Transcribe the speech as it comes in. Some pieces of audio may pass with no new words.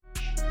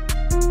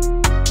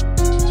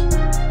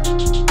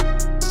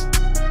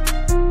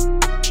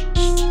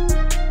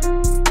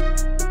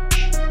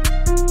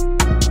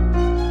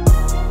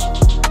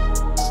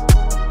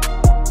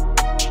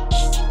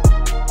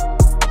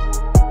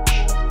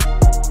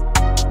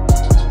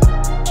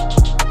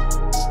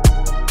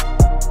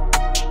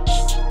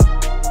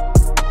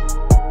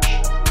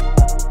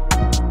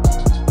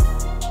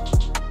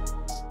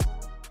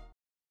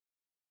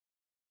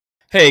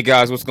Hey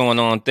guys, what's going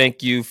on?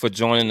 Thank you for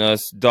joining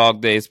us.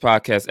 Dog Days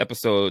Podcast,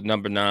 episode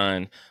number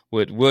 9,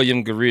 with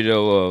William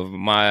Gorrido of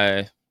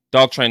My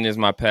Dog Training is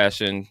My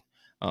Passion.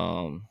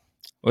 Um,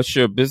 what's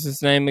your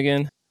business name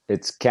again?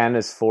 It's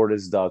Canis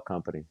Fortis Dog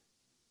Company.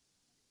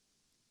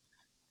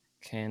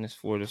 Canis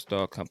Fortis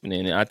Dog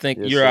Company. And I think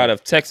Yes, you're out sir.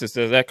 of Texas.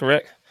 Is that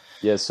correct?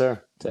 Yes, sir.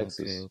 Okay,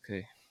 Texas.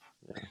 okay.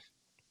 Yeah.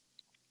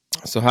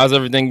 So how's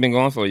everything been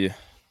going for you?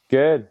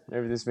 Good.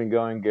 Everything's been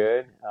going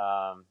good.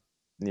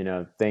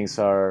 Things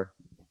are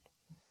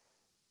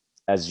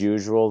as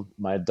usual.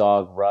 My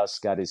dog Russ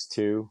got his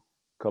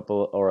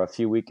a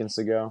few weekends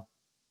ago.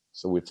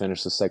 So we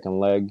finished the second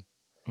leg,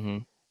 Hmm.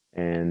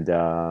 and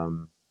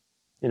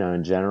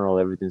in general,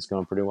 everything's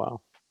going pretty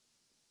well.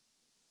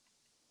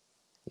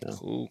 Yeah.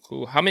 Cool,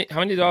 cool. How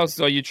many dogs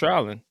are you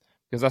trialing?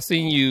 Because I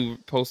seen you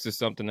posted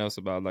something else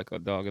about like a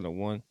dog and a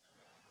one.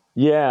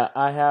 Yeah,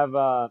 I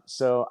have.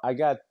 So I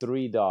got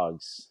three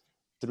dogs,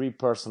 three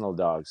personal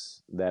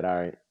dogs that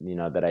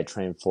I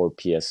train for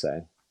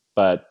PSA,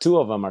 but two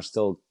of them are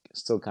still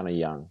kind of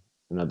young.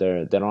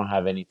 They don't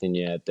have anything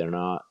yet. They're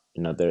not.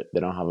 They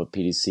don't have a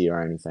PDC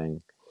or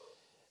anything.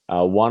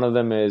 One of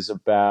them is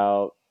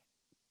about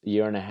a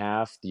year and a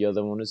half. The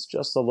other one is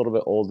just a little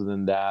bit older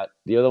than that.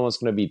 The other one's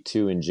going to be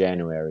 2 in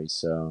January,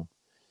 so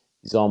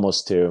he's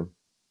almost 2.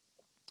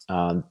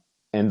 Um,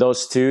 and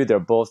those two, they're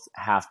both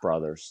half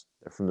brothers.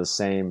 They're from the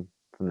same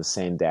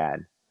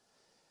dad.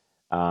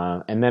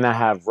 And then I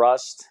have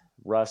Rust.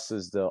 Rust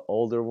is the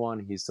older one.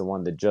 He's the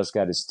one that just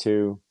got his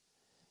 2.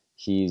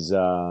 He's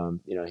a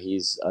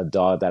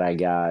dog that I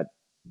got.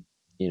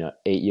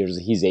 8 years.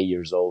 He's 8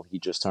 years old. He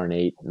just turned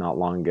 8 not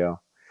long ago.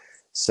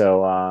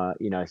 So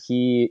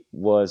he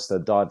was the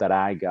dog that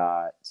I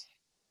got,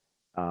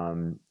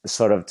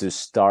 sort of to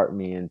start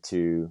me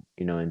into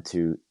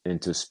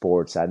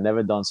sports. I'd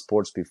never done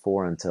sports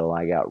before until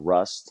I got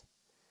Rust,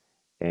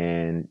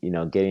 and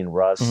getting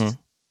Rust, Hmm.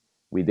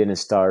 we didn't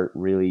start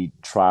really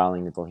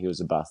trialing until he was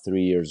about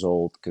 3 years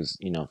old, because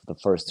the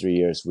first 3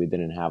 years we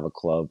didn't have a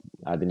club.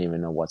 I didn't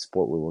even know what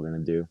sport we were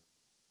going to do.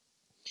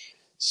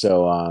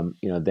 So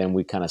then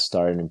we kind of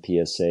started in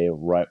PSA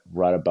right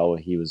about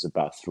when he was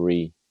about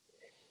 3.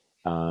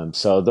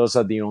 So those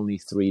are the only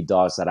 3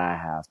 dogs that I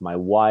have. My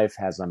wife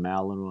has a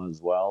Malinois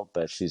as well,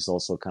 but she's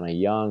also kind of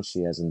young.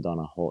 She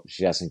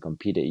hasn't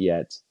competed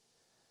yet.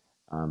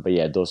 But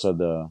yeah, those are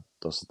the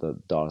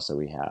dogs that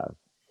we have.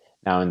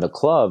 Now in the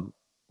club,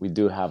 we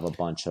do have a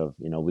bunch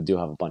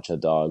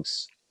of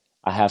dogs.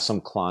 I have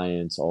some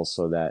clients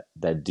also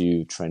that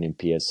do training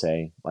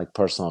PSA, like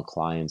personal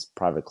clients,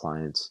 private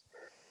clients.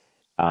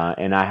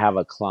 And I have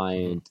a Hmm.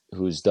 client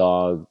whose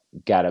dog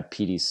got a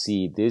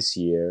PDC this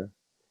year,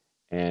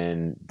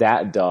 and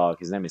that dog,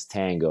 his name is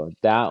Tango.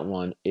 That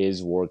one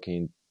is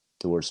working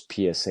towards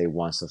PSA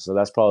 1 stuff. So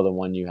that's probably the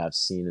one you have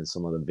seen in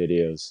some of the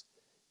videos.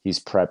 He's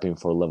prepping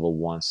for level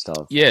 1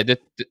 stuff. Yeah, the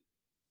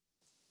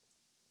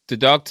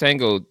dog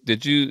Tango.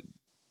 Did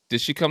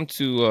she come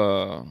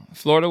to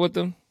Florida with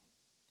them?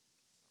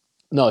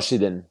 No, she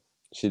didn't.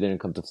 She didn't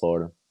come to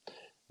Florida.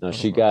 No, Oh,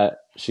 she wow. got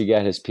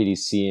his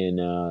PDC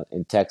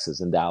in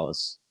Texas, in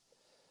Dallas.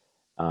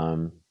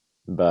 Um,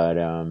 but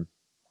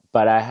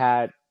I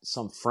had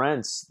some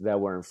friends that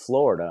were in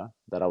Florida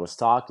that I was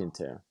talking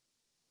to.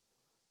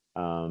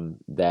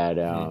 That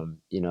Mhm.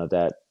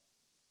 that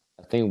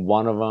I think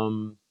one of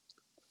them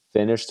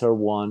finished her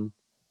one,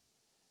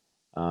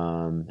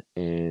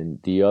 and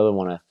the other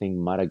one I think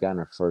might have gotten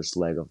her first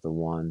leg of the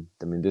one.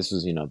 I mean, this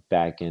was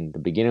back in the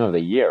beginning of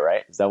the year,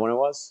 right? Is that when it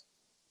was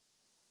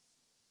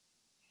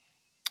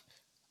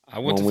I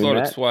went when to we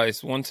Florida met?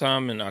 twice. One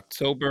time in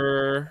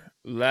October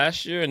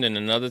last year, and then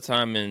another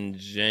time in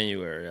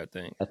January, I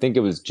think. I think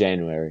it was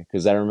January,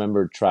 because I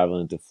remember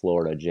traveling to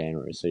Florida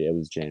January. So yeah, it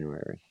was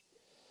January.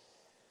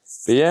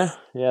 But yeah,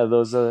 yeah,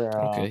 those are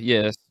Okay,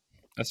 yeah,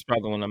 that's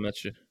probably when I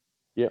met you.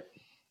 yep,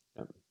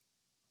 yep,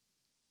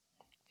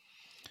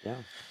 yeah,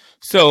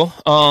 So,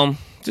 I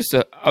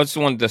just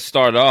wanted to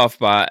start off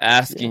by yeah.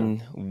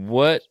 asking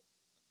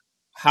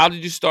how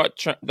did you start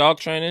dog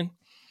training?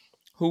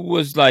 Who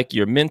was like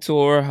your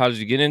mentor? How did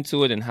you get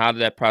into it, and how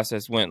did that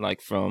process went,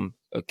 like from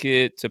a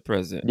kid to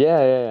present?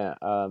 Yeah.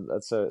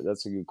 That's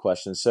a good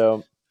question.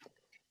 So,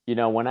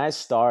 when I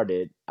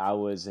started, I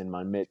was in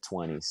my mid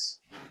 20s,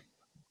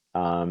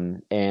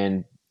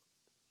 and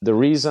the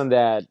reason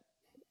that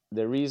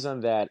the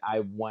reason that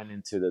I went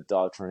into the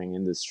dog training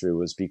industry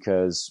was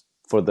because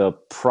for the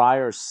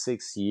prior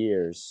 6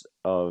 years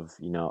of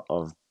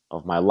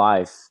my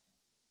life,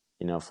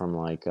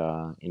 from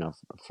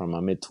from my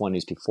mid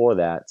 20s before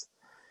that,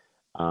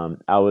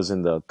 I was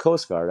in the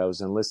Coast Guard. I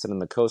was enlisted in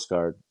the Coast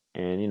Guard,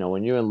 and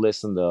when you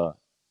enlist in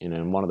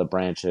one of the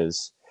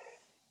branches,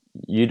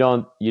 you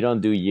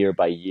don't do year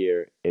by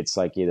year. It's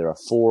like either a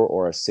 4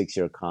 or a 6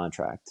 year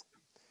contract.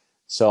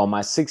 So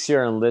my 6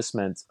 year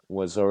enlistment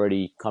was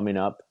already coming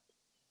up,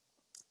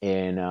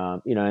 and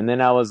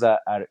then I was at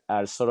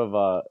sort of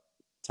a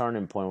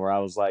turning point where I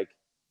was like,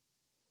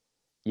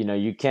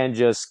 you can't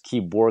just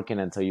keep working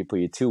until you put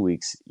your 2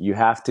 weeks. You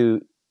have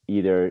to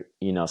either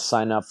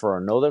sign up for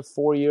another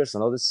 4 years,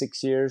 another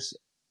 6 years,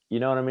 You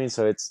know what I mean?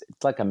 So it's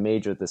like a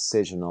major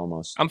decision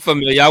almost. I'm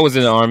familiar. I was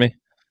in the army.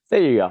 There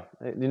you go.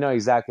 You know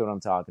exactly what I'm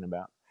talking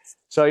about.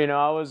 So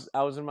I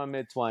was in my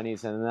mid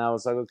 20s, and then I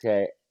was like,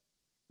 okay,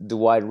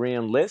 do I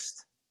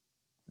re-enlist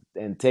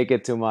and take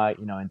it to my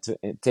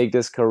and take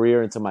this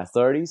career into my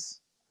 30s?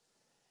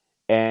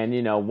 And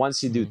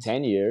once you do Hmm.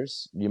 10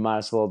 years, you might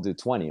as well do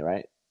 20,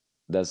 right?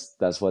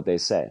 That's what they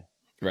say.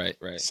 Right,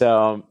 right.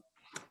 So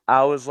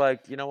I was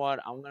like, you know what?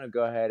 I'm gonna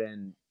go ahead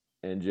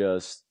and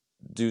just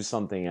do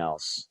something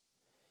else.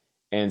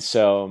 And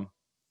so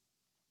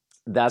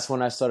that's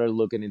when I started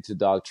looking into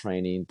dog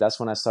training. That's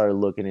when I started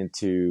looking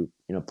into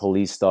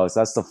police dogs.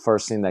 That's the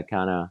first thing that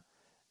kind of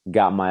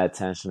got my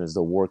attention is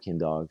the working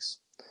dogs.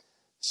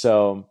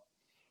 So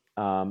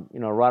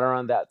right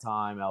around that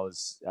time, I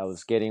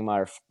was getting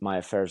my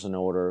affairs in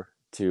order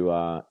to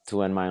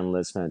end my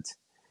enlistment,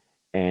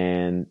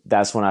 and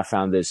that's when I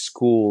found this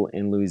school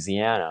in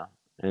Louisiana,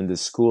 and the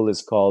school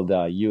is called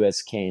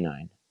U.S.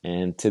 Canine,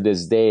 and to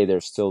this day they're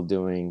still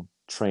doing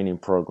training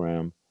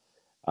program.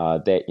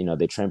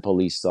 They train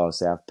police dogs,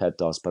 they have pet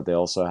dogs, but they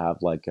also have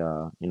like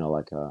a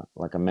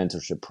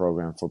mentorship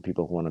program for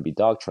people who want to be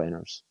dog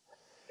trainers.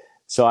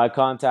 So I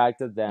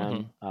contacted Hmm.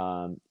 them,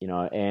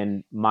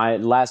 and my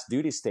last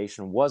duty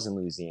station was in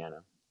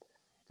Louisiana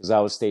because I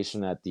was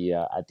stationed at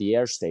the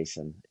air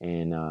station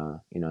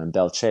in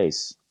Belle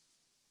Chase.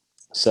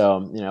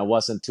 So it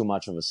wasn't too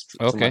much of a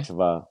Okay.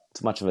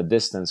 too much of a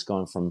distance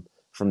going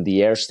from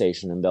the air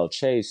station in Belle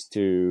Chase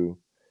to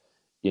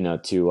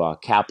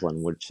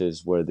Kaplan, which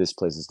is where this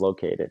place is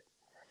located.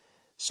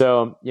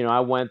 So I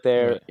went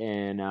there, Right.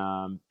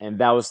 and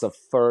that was the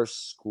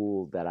first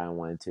school that I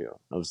went to.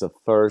 It was the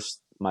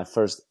my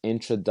first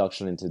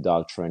introduction into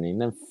dog training.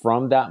 And then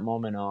from that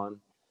moment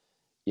on,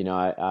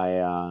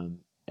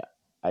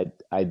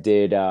 I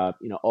did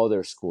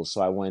other schools.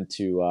 So I went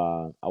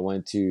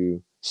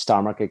to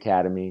Starmark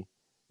Academy,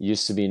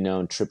 used to be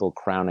known Triple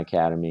Crown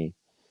Academy.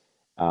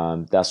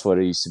 That's what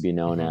it used to be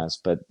known Hmm. as,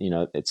 but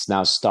it's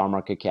now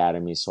Starmark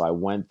Academy. So I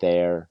went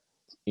there,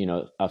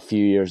 a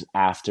few years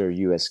after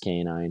US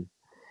Canine.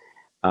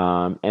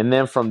 And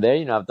then from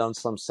there, I've done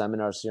some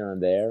seminars here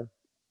and there.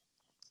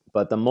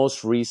 But the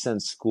most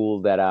recent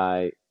school that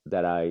I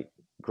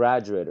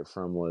graduated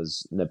from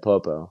was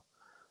Napopo.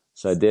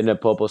 So I did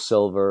Napopo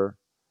Silver,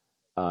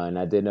 and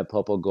I did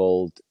Napopo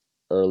Gold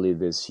early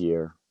this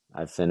year.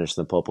 I finished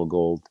Napopo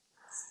Gold.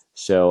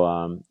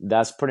 So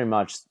that's pretty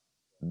much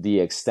the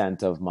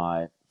extent of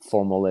my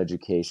formal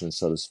education,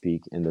 so to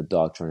speak, in the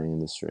dog training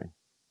industry.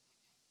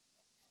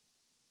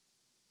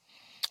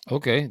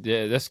 Okay.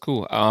 Yeah, that's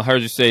cool. I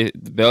heard you say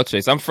the Bell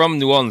Chase. I'm from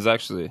New Orleans,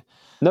 actually.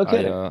 No I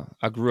kidding. uh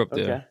I grew up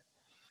there. Okay.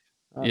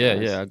 Oh, Yeah,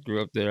 yeah. nice. I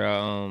grew up there.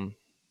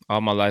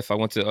 All my life. I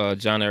went to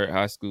John Ehret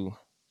High School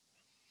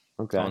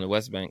on Okay. the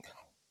West Bank.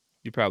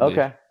 You probably.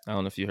 Okay. I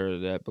don't know if you heard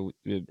of that, but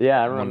we're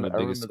Yeah, I one of remember. the I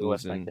biggest remember the schools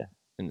West Bank. Yeah.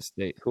 in the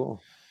state.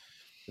 Cool.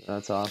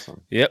 That's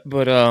awesome. Yep.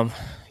 But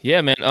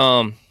yeah, man.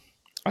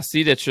 I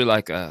see that you're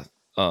like a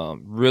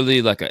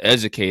really like an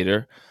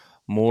educator,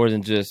 more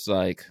than just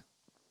like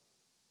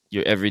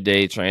your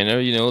everyday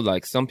trainer.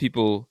 Like some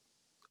people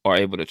are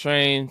able to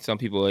train, some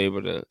people are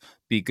able to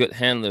be good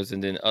handlers,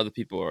 and then other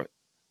people are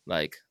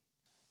like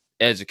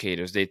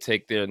educators. They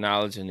take their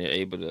knowledge and they're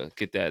able to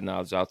get that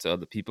knowledge out to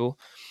other people.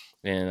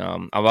 And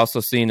I've also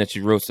seen that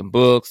you wrote some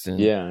books and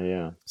Yeah,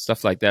 yeah.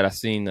 stuff like that. I've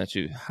seen that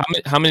you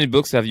how many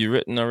books have you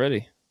written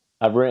already?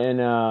 I've written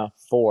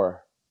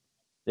four.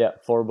 Yeah,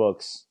 four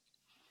books.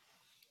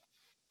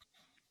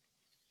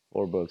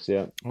 Four books.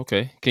 Yeah.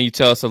 Okay, can you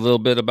tell us a little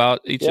bit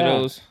about each of Yeah,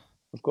 those?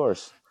 of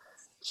course.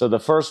 So the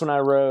first one I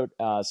wrote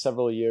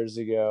several years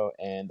ago,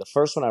 and the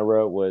first one I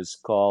wrote was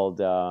called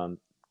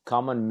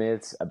 "Common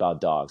Myths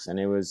About Dogs," and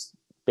it was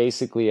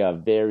basically a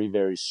very,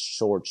 very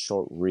short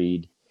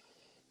read,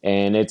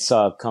 and it's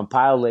a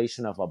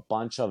compilation of a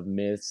bunch of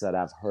myths that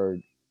I've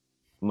heard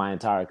my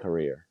entire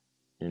career.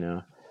 You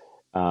know,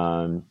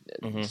 um,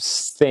 Hmm.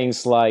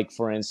 things like,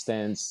 for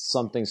instance,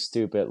 something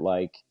stupid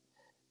like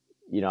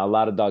a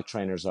lot of dog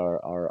trainers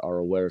are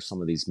aware of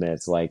some of these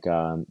myths, like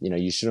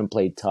you shouldn't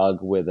play tug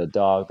with a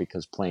dog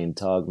because playing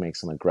tug makes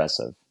them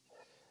aggressive,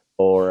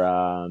 or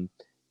Right.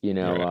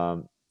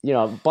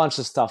 a bunch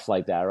of stuff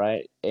like that,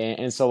 right?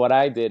 And so what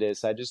I did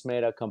is I just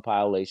made a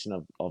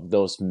compilation of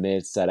those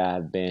myths that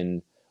I've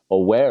been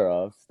aware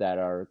of that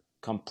are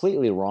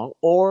completely wrong,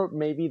 or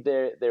maybe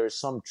there is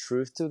some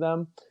truth to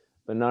them,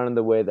 but not in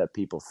the way that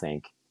people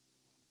think.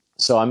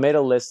 So I made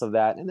a list of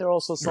that, and there are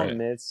also some Right.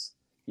 myths,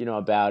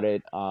 about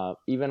it,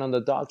 even on the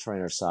dog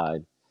trainer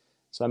side.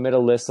 So I made a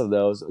list of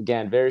those.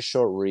 Again, very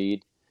short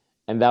read,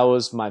 and that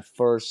was my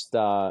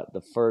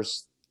the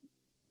first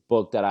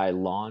book that I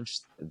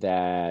launched.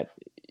 That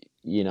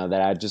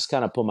I just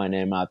kind of put my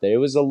name out there. It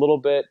was a little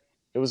bit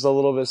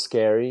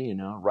scary,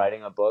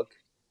 writing a book.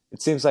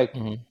 It seems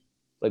Hmm.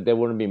 like there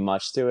wouldn't be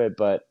much to it,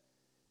 but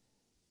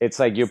it's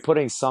like you're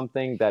putting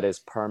something that is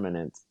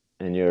permanent,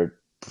 and you're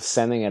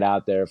sending it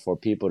out there for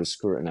people to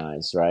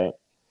scrutinize, right?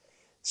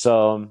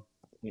 So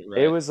it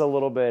Right. was a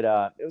little bit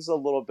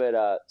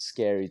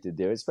scary to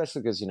do,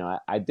 especially because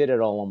I did it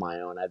all on my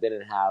own. I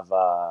didn't have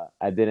a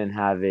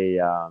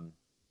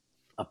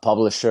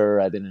publisher.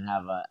 I didn't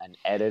have an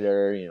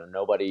editor.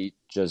 Nobody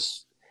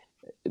just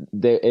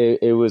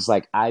it was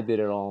like I did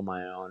it all on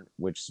my own,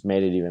 which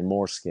made it even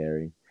more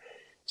scary.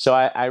 So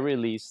I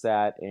released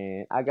that,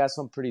 and I got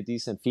some pretty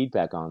decent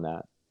feedback on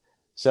that.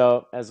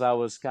 So as I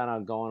was kind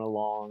of going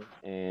along,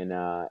 and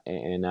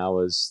I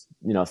was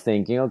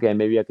thinking, okay,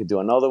 maybe I could do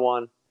another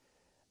one.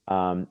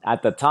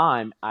 At the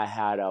time, I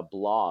had a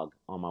blog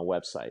on my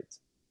website,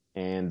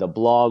 and the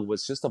blog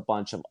was just a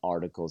bunch of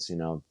articles,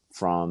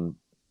 from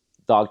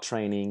dog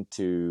training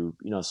to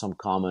some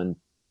common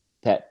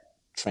pet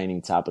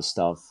training type of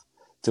stuff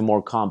to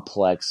more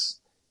complex,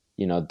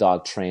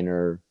 dog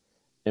trainer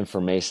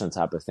information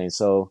type of thing.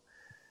 So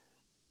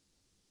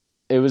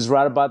it was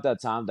right about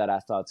that time that I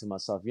thought to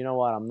myself, you know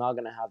what, I'm not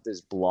gonna have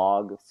this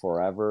blog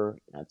forever.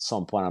 At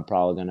some point, I'm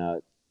probably gonna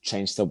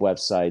change the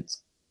website.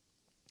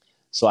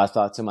 So I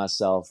thought to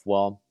myself,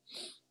 well,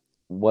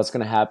 what's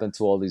gonna happen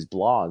to all these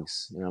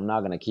blogs? I'm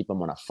not gonna keep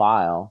them on a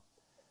file.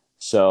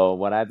 So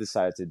what I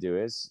decided to do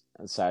is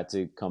I decided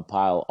to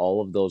compile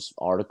all of those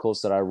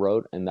articles that I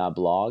wrote in that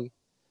blog,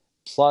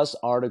 plus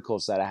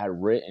articles that I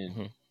had written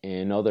Hmm.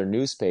 in other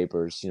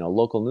newspapers,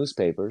 local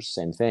newspapers,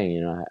 same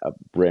thing. I've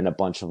written a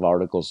bunch of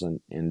articles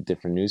in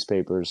different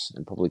newspapers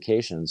and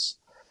publications.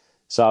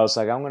 So I was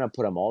like, I'm going to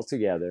put them all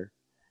together,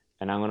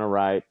 and I'm going to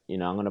write,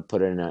 I'm going to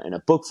put it in a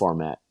book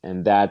format.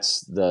 And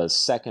that's the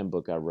second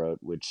book I wrote,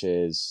 which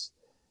is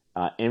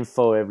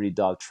Info Every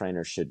Dog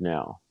Trainer Should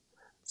Know.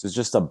 So it's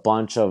just a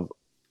bunch of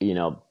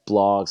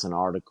blogs and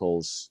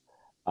articles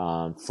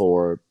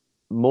for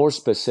more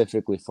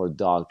specifically for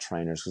dog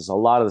trainers, because a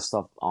lot of the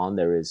stuff on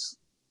there is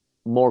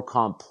more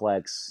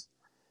complex,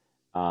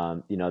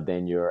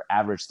 than your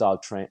average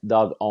dog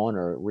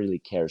owner really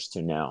cares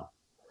to know.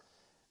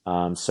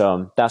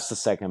 So that's the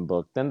second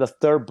book. Then the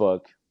third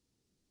book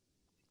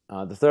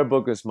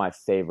is my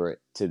favorite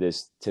to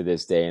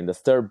this day, and the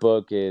third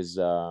book is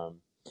on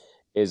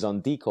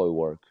decoy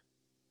work.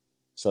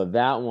 So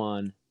that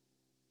one,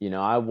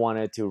 I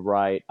wanted to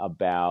write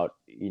about,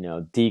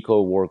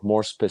 decoy work,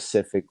 more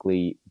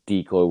specifically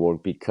decoy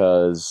work,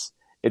 because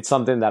it's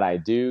something that I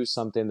do,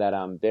 something that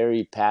I'm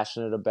very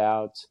passionate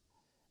about.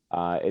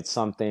 It's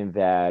something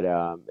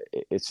that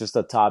it's just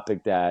a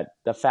topic that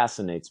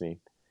fascinates me.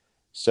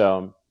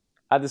 So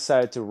I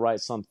decided to write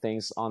some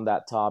things on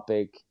that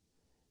topic,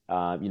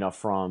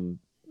 from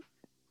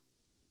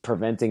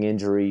preventing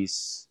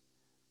injuries,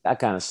 that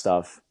kind of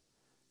stuff.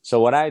 So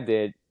what I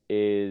did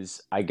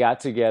is I got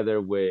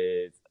together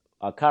with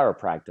a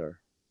chiropractor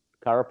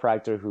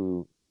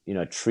who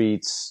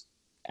treats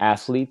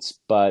athletes,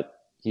 but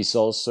he's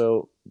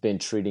also been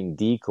treating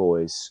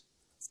decoys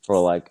for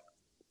like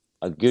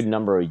a good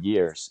number of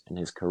years in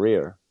his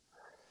career.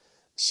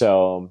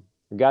 So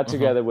I got Hmm.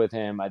 together with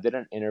him. I did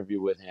an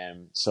interview with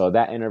him. So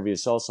that interview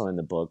is also in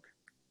the book.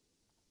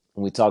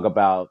 And we talk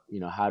about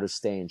how to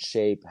stay in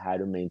shape, how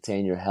to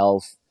maintain your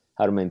health,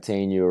 how to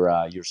maintain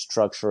your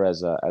structure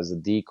as a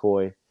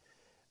decoy.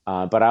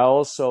 But I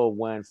also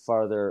went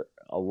further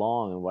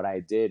along, and what I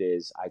did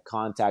is I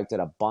contacted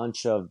a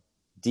bunch of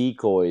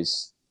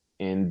decoys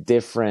in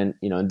different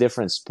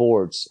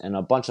sports, and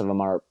a bunch of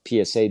them are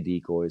PSA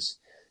decoys.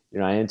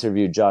 I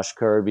interviewed Josh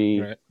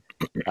Kirby,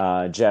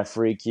 Right. Jeff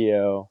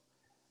Riccio,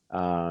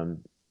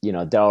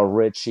 Daryl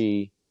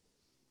Ritchie,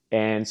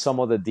 and some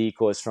of the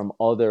decoys from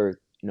other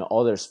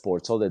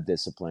sports, other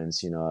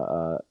disciplines.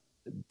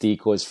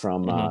 Decoys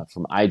Hmm.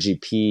 from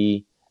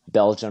IGP,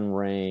 Belgian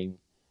ring,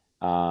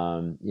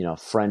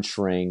 French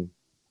ring,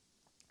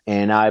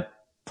 and I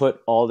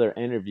put all their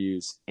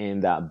interviews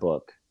in that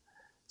book.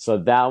 So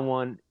that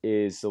one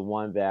is the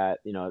one that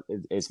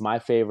it's my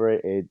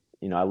favorite.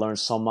 I learned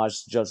so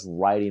much just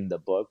writing the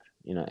book,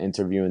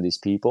 interviewing these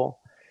people,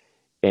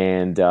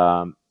 and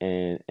that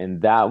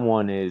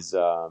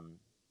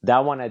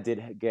one I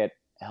did get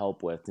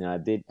help with. I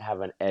did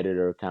have an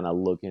editor kind of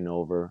looking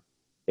over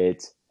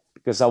it,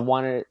 because I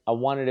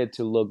wanted it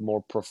to look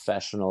more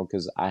professional,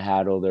 because I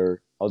had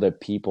other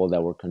people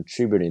that were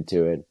contributing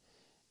to it,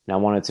 and I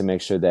wanted to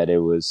make sure that it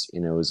was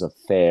a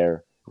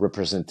fair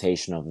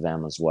representation of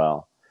them as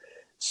well.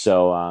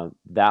 So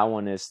that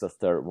one is the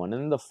third one,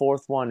 and then the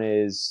fourth one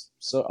is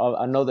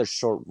another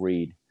short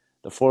read.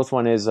 The fourth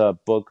one is a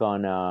book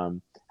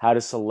on how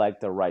to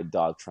select the right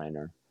dog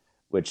trainer,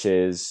 which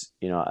is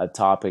a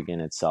topic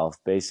in itself.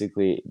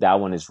 Basically, that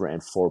one is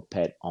written for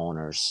pet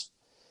owners.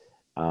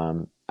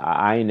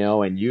 I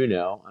know, and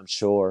I'm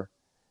sure,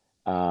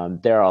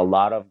 there are a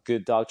lot of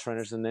good dog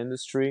trainers in the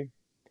industry.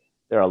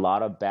 There are a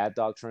lot of bad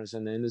dog trainers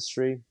in the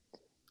industry,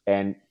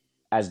 and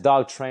as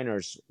dog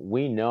trainers,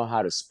 we know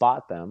how to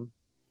spot them,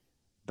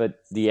 but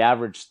the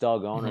average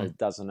dog owner Hmm.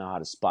 doesn't know how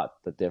to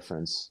spot the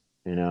difference.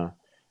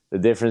 The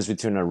difference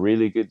between a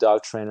really good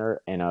dog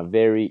trainer and a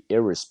very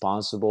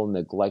irresponsible,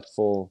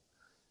 neglectful,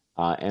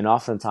 and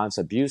oftentimes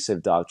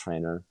abusive dog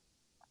trainer.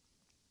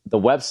 The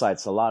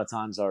websites a lot of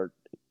times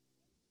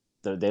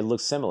they look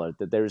similar.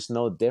 That there is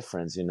no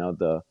difference.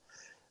 The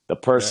The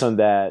Okay. person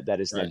that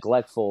is Right.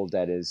 neglectful,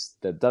 that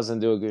doesn't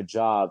do a good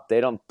job, they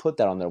don't put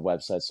that on their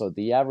website. So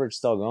the average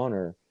dog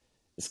owner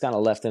is kind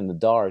of left in the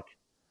dark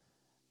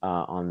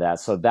on that.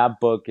 So that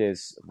book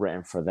is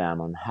written for them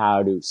on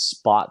how to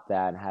spot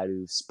that, how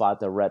to spot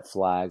the red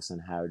flags,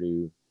 and how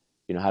to,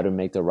 how to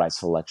make the right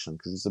selection,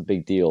 because it's a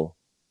big deal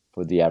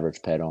for the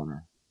average pet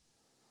owner.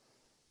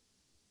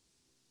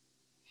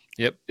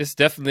 Yep. It's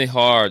definitely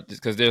hard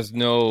because there's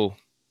no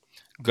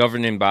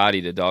governing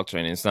body to dog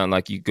training. It's not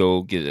like you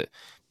go get a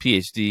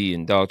PhD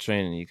in dog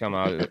training. You come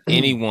out.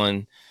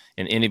 Anyone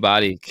and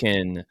anybody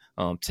can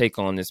take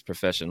on this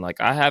profession. Like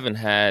I haven't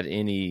had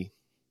any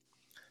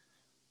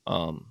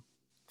um,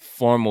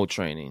 formal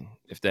training,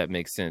 if that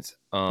makes sense.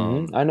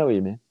 I know what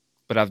you mean.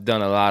 But I've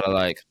done a lot of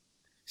like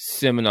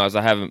seminars.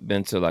 I haven't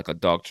been to like a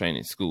dog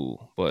training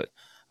school, but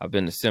I've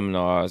been to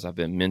seminars. I've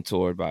been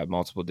mentored by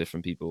multiple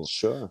different people.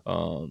 Sure.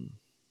 Um,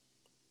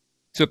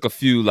 Took a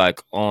few like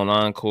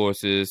online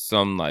courses,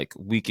 some like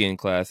weekend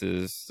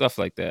classes, stuff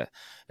like that,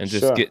 and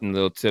just Sure. getting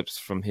little tips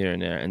from here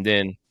and there. And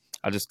then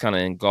I just kind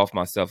of engulf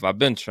myself. I've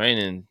been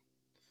training.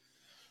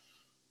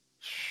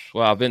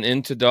 Well, I've been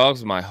into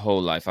dogs my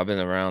whole life. I've been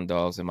around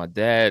dogs, and my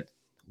dad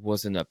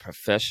wasn't a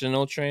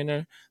professional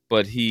trainer,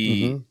 but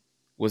he Mm-hmm.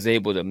 was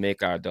able to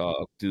make our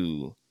dog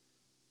do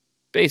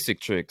basic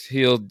tricks.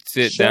 He'll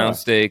sit down,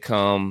 Sure. stay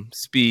calm,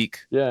 speak,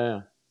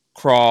 Yeah.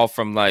 crawl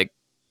from like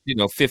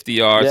 50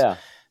 yards. Yeah.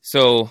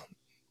 So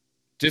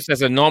just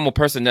as a normal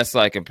person, that's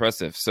like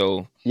impressive.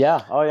 So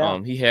Yeah. Oh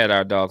yeah. he had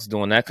our dogs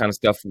doing that kind of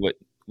stuff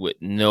with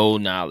no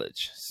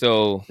knowledge.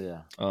 So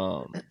Yeah.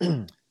 um,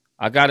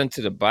 I got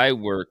into the bite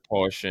work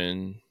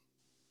portion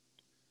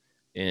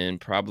in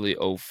probably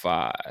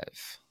 '05,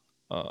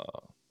 uh,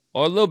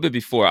 or a little bit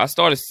before. I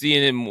started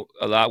seeing it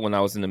a lot when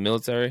I was in the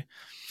military,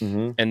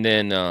 Mm-hmm. and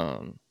then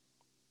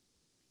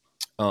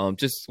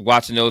just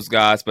watching those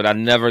guys. But I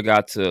never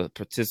got to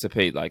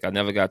participate. Like I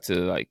never got to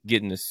like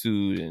get in the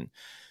suit and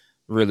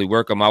really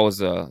work them. I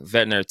was a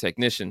veterinary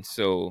technician,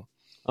 so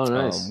Oh,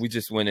 nice. we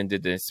just went and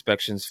did the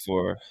inspections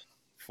for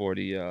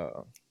the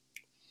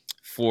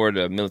for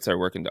the military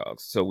working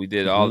dogs. So we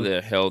did all Mm-hmm.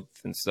 their health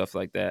and stuff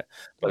like that.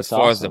 But as That's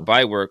far as the awesome.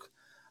 bite work,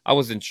 I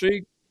was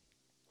intrigued.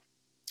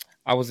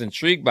 I was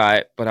intrigued by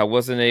it, but I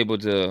wasn't able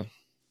to.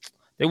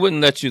 They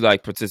wouldn't let you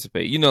like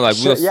participate. Like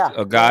Sure. Yeah. a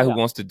Yeah. guy who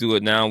wants to do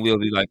it now, we'll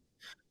be like,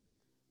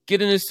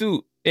 get in the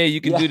suit. Hey,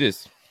 you can Yeah. do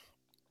this,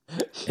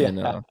 Yeah. and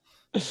Yeah. No,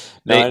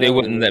 they I they know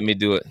what you wouldn't let mean. me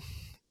do it.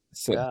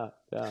 So Yeah.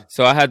 Yeah.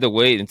 so I had to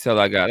wait until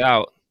I got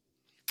out.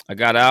 I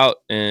got out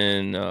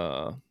in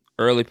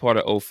early part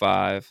of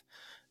 '05.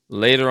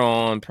 Later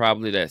on,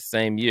 probably that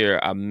same year,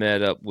 I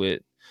met up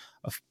with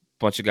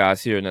bunch of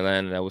guys here in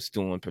Atlanta that was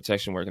doing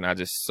protection work, and I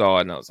just saw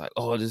it, and I was like,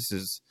 "Oh, this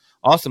is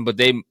awesome!" But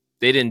they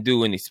didn't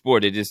do any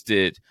sport; they just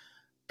did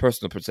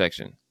personal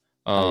protection,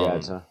 I um,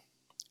 gotcha.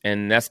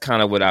 and that's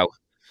kind of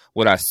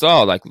what I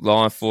saw, like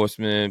law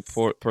enforcement,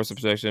 personal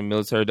protection,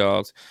 military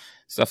dogs,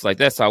 stuff like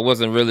that. So I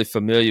wasn't really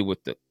familiar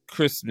with the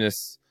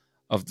crispness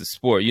of the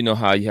sport. You know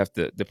how you have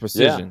the Yeah.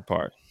 precision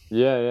part.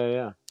 Yeah.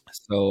 Yeah.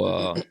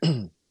 So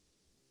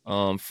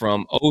Yeah.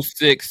 from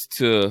 '06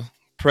 to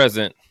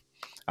present,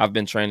 I've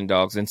been training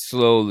dogs and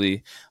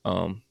slowly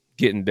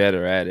getting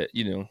better at it,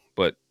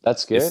 but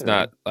That's it's good,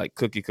 not man. like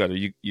cookie cutter.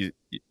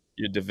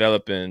 You're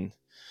developing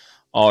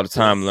all the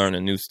Yeah. time,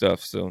 learning new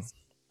stuff. So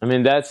I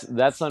mean, that's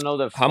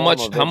another form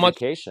of how much,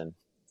 education.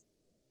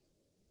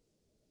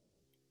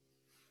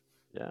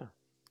 Yeah.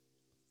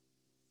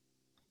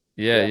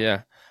 yeah, Yeah.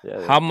 yeah.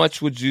 Yeah. How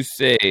much would you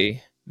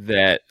say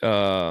that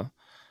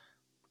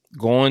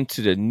going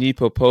to the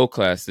NEPO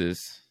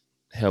classes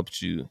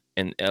helped you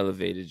and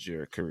elevated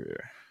your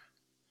career?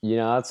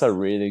 That's a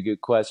really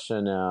good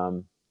question.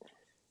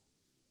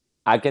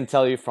 I can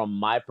tell you from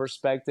my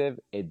perspective,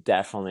 it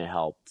definitely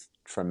helped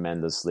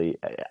tremendously.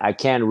 I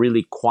can't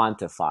really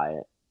quantify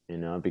it,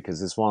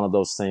 because it's one of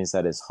those things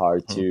that is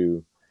hard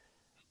Hmm.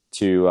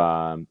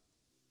 to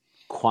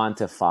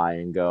quantify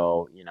and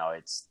go,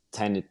 it's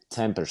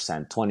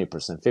 10%,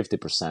 20%,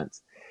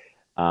 50%.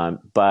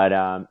 But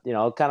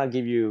I'll kind of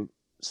give you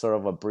sort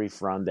of a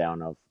brief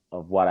rundown of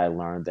what I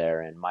learned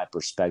there and my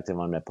perspective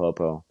on the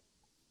popo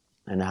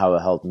and how it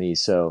helped me.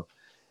 So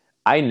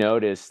I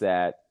noticed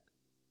that,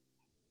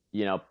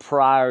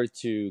 prior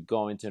to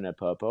going to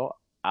Napopo,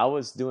 I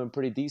was doing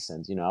pretty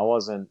decent. I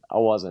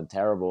wasn't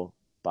terrible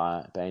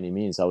by any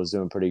means. I was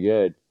doing pretty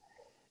good.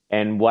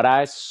 And what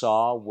I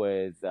saw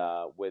with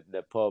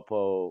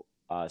Napopo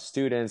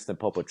students,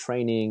 Napopo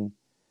training,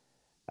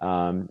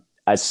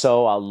 I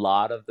saw a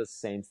lot of the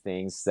same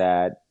things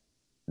that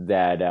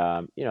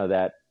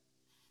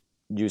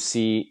you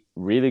see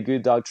really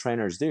good dog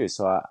trainers do.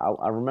 So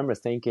I remember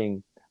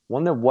thinking,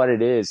 wonder what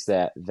it is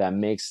that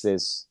makes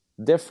this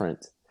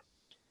different.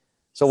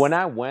 So when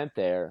I went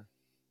there,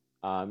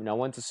 I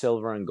went to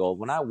silver and gold.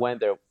 When I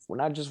went there, when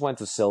I just went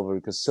to silver,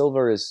 because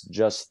silver is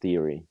just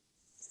theory.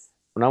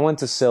 When I went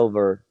to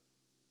silver,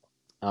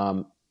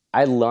 um,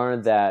 I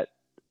learned that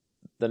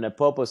the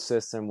Napopo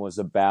system was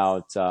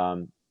about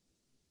an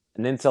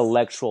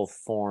intellectual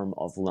form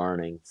of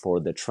learning for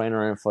the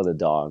trainer and for the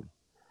dog.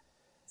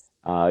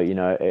 It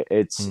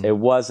Mm-hmm.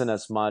 wasn't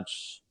as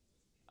much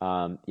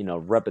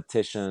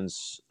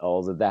repetitions,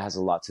 although that has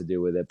a lot to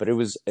do with it. But it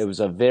was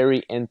a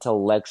very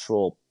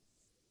intellectual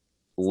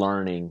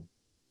learning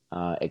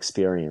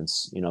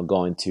experience.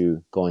 Going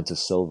to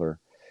silver,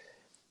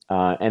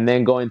 and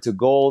then going to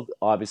gold.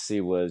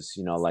 Obviously, was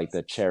like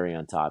the cherry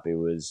on top. It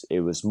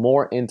was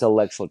more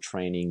intellectual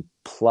training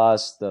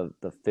plus the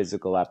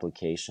physical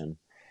application.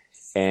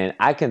 And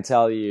I can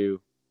tell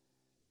you,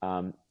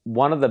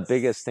 one of the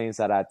biggest things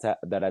that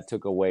I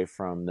took away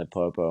from the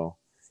Popo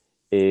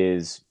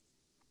is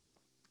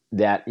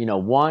that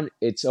one,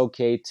 it's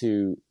okay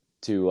to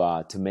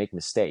make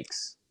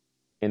mistakes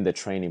in the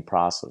training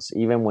process,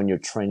 even when you're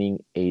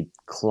training a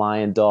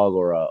client dog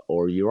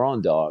or your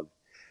own dog.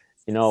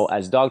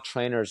 As dog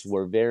trainers,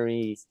 we're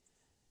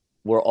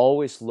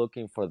always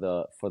looking for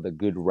the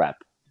good rep.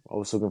 We're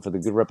always looking for the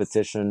good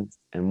repetition.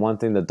 And one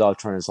thing the dog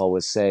trainers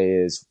always say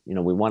is,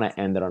 we want to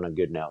end it on a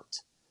good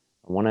note.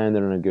 I want to end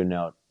it on a good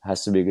note. It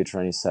has to be a good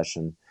training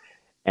session.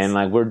 And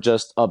like we're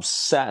just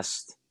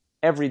obsessed.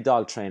 Every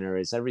dog trainer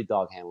is, every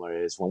dog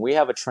handler is. When we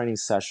have a training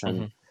session,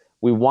 Mm-hmm.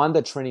 we want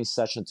the training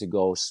session to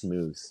go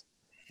smooth.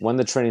 We want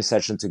the training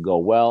session to go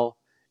well.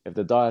 If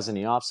the dog has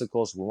any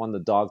obstacles, we want the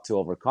dog to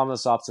overcome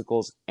those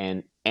obstacles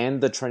and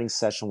end the training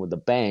session with a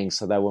bang,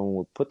 so that when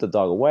we put the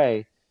dog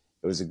away,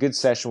 it was a good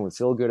session. We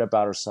feel good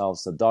about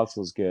ourselves. The dog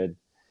feels good.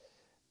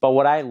 But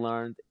what I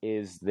learned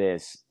is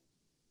this: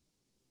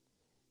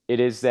 it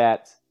is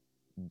that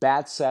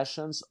bad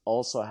sessions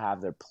also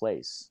have their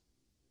place.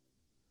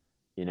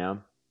 You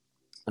know,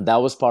 and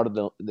that was part of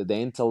the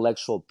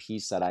intellectual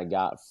piece that I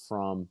got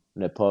from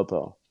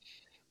Nepopo,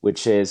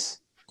 which is,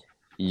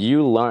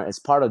 you learn, it's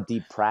part of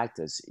deep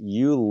practice.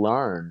 You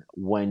learn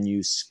when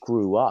you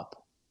screw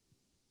up.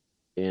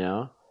 You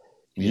know,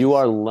 you Yes.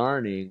 are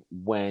learning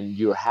when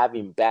you're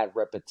having bad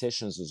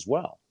repetitions as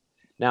well.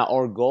 Now,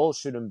 our goal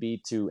shouldn't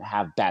be to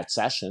have bad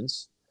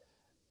sessions,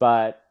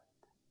 but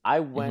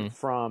I went Mm-hmm.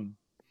 from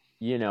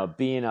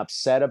being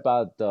upset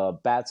about the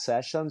bad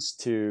sessions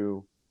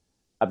to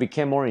I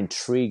became more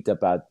intrigued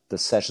about the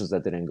sessions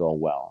that didn't go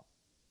well.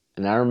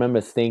 And I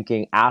remember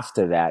thinking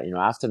after that,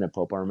 after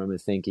Nepopo, I remember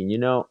thinking,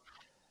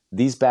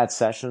 these bad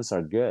sessions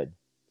are good.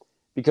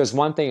 Because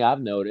one thing I've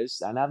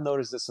noticed, and I've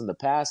noticed this in the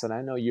past, and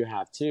I know you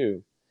have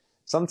too,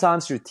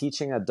 sometimes you're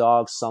teaching a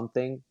dog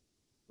something,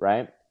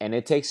 right? And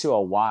it takes you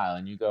a while,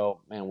 and you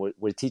go, man,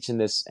 we're teaching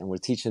this, and we're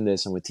teaching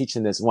this, and we're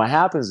teaching this. And what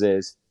happens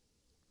is,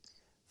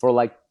 for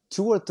like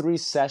 2 or 3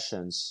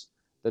 sessions,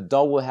 the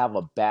dog will have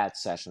a bad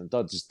session. The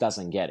dog just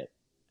doesn't get it.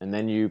 And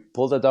then you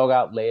pull the dog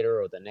out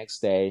later or the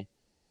next day,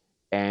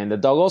 and the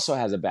dog also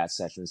has a bad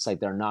session. It's like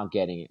they're not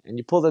getting it. And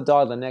you pull the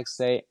dog the next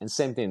day, and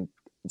same thing.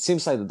 It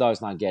seems like the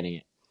dog's not getting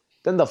it.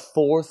 Then the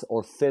fourth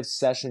or fifth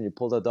session, you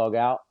pull the dog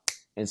out,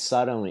 and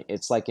suddenly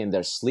it's like in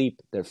their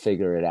sleep, they're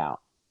figuring it out.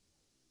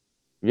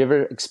 Have you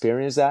ever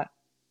experienced that?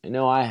 I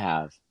know I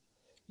have.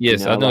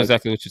 Yes, I know Like,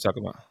 exactly what you're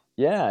talking about.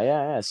 yeah,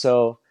 yeah, yeah.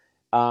 So,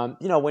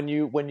 when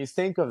you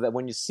think of that,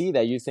 when you see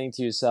that, you think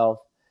to yourself,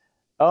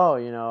 oh,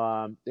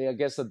 yeah, I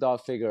guess the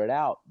dog figured it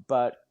out.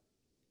 But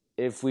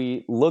if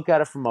we look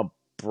at it from a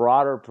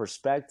broader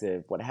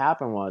perspective, what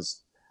happened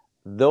was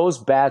those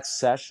bad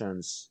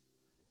sessions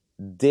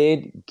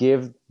did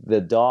give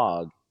the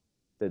dog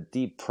the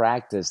deep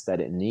practice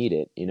that it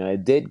needed.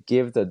 It did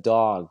give the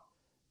dog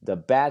the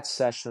bad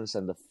sessions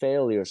and the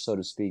failure, so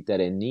to speak,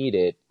 that it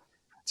needed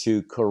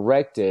to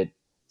correct it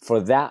for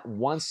that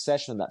one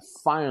session that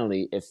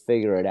finally it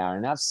figured it out.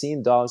 And I've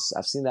seen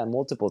that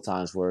multiple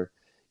times where,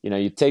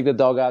 you take the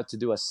dog out to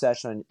do a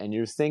session and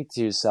you think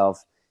to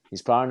yourself,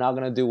 he's probably not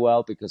going to do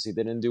well because he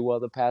didn't do well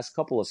the past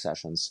couple of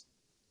sessions,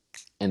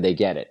 and they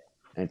get it.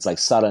 And it's like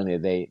suddenly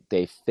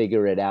they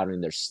figure it out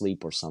in their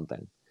sleep or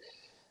something.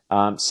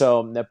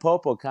 So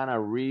Nepopo kind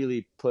of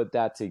really put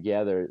that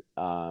together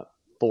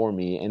for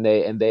me, and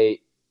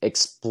they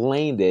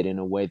explained it in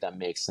a way that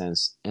makes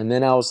sense. And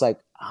then I was like,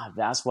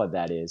 that's what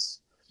that is.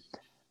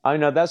 I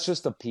know that's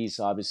just a piece.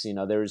 Obviously,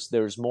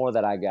 there's more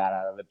that I got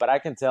out of it. But I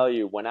can tell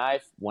you, when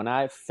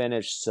I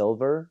finished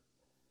silver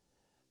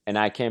and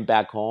I came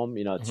back home,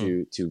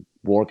 Mm-hmm. to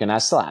work, and I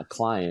still had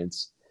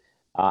clients.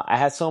 I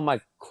had some of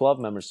my club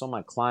members, some of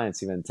my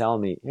clients even tell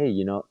me, hey,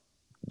 you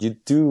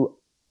do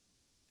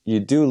you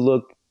do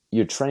look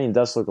your training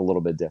does look a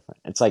little bit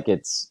different. It's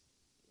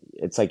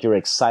like you're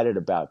excited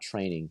about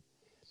training.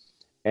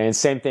 And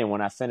same thing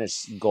when I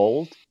finished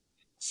gold,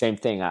 same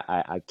thing.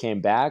 I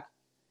came back,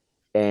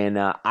 and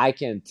I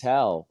can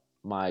tell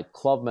my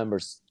club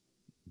members'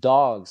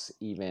 dogs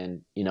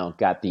even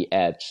got the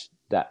edge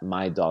that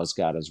my dogs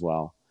got as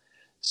well.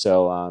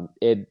 So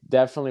it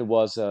definitely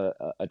was a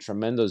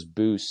tremendous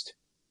boost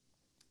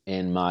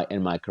in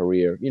my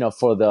career.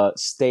 For the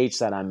stage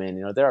that I'm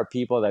in, there are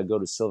people that go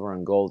to silver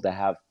and gold that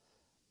have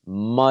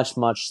much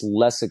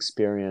less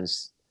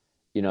experience,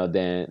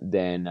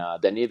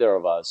 than either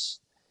of us.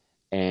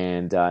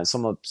 And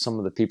some of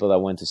the people that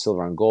went to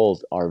silver and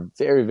gold are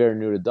very very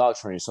new to dog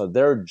training, so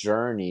their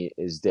journey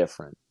is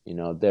different.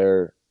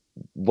 Their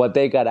what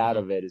they got out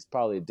Mm-hmm. of it is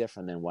probably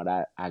different than what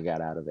I got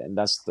out of it, and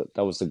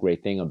that was the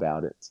great thing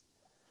about it.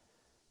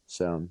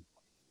 So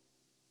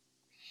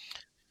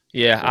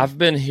Yeah, yeah, I've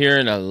been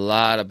hearing a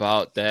lot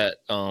about that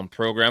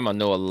program. I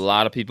know a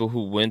lot of people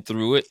who went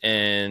through it,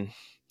 and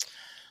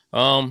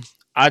um,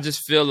 I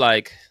just feel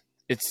like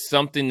it's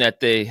something that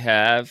they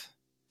have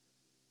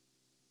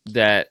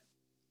that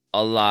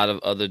a lot of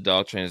other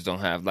dog trainers don't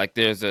have. Like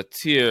there's a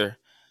tier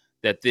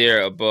that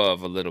they're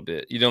above a little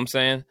bit. You know what I'm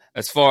saying?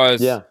 As far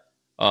as yeah,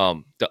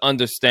 the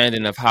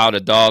understanding of how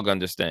the dog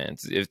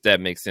understands, if that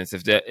makes sense.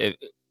 If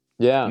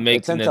yeah. It's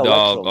making the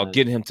dog intellectual, or man.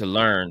 getting him to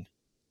learn,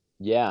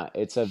 Yeah,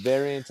 it's a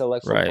very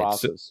intellectual right?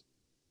 So process.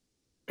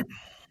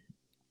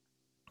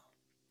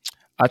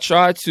 I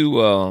try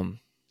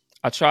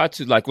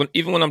to like when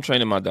even when I'm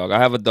training my dog. I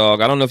have a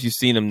dog. I don't know if you've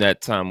seen him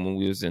that time when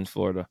we was in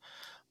Florida,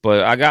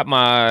 but I got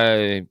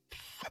my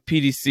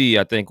PDC.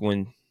 I think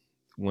when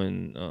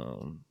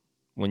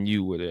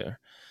you were there,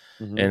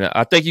 Hmm. and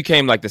I think you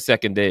came like the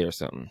second day or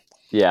something.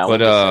 Yeah, I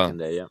But went the second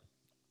day. Yeah.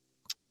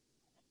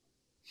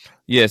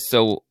 yeah,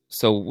 so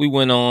we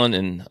went on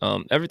and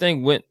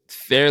everything went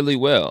fairly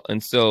well.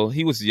 And so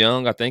he was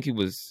young. I think he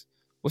was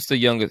what's the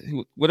youngest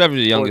whatever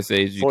the youngest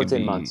age you can 14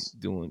 be months.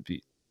 doing.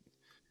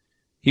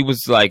 He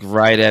was like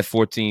right at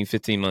 14,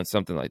 15 months,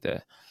 something like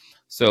that.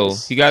 So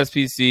he Nice. got his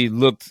PC,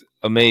 looked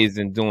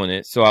amazing doing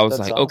it. So I was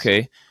That's like, awesome.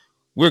 okay,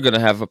 we're gonna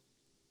have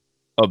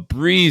a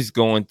breeze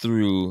going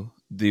through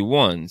the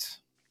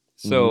ones.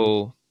 Hmm.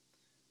 So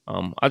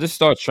I just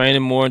started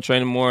training more,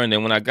 and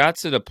then when I got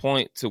to the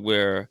point to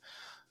where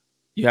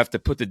you have to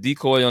put the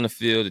decoy on the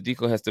field, the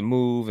decoy has to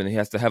move, and he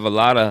has to have a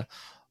lot of,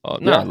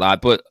 not a Yeah.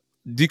 lot, but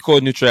decoy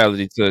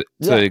neutrality to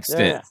Yeah. Yeah.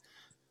 extent.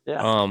 Yeah.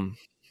 Yeah. Um,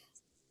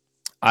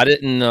 I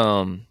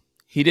didn't.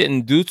 He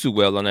didn't do too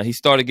well on that. He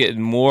started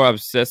getting more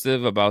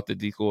obsessive about the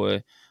decoy,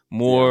 Yeah.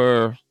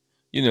 more,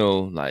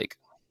 like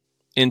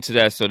into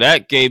that. So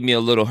that gave me a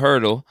little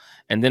hurdle,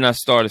 and then I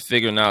started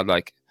figuring out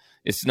like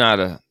it's not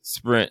a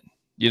sprint.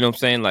 You know what I'm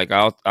saying? Like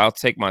I'll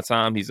take my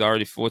time. He's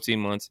already 14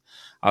 months.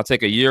 I'll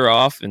take a year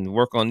off and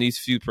work on these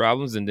few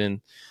problems, and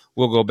then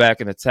we'll go back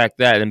and attack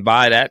that. And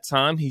by that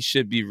time, he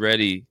should be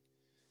ready.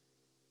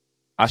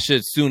 I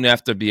should soon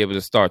after be able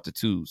to start the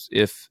twos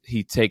if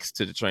he takes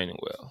to the training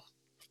well.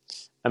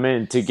 I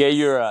mean, to get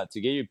your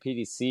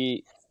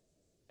PDC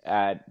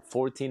at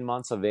 14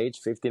 months of age,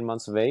 15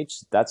 months of age,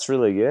 that's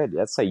really good.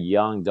 That's a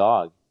young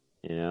dog,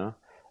 you know.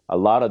 A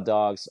lot of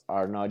dogs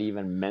are not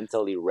even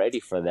mentally ready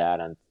for that,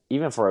 and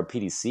even for a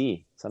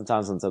PDC,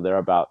 sometimes until they're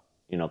about,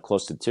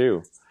 close to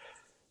 2.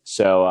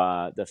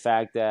 So the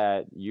fact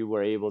that you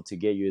were able to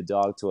get your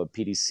dog to a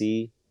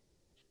PDC,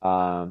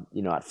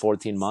 at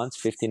 14 months,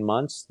 15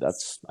 months,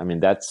 that's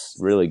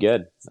really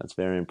good. That's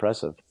very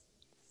impressive.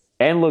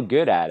 And look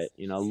good at it,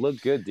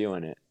 look good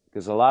doing it.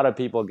 Because a lot of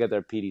people get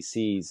their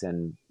PDCs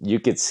and you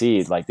could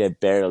see like they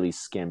barely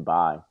skim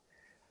by.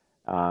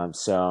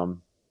 So,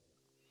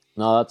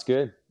 no, that's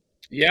good.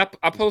 Yeah,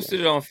 I That's good. posted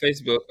it on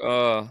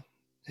Facebook.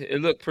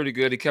 It looked pretty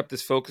good. He kept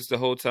his focus the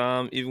whole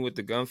time, even with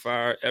the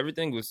gunfire.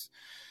 Everything was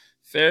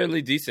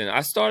fairly decent.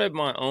 I started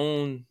my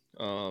own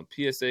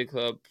PSA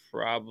club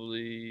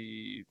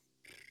probably.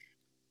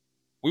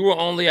 We were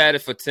only at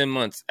it for 10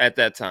 months at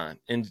that time.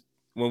 And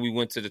when we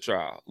went to the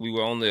trial, we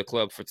were only a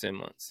club for 10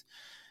 months.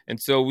 And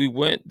so we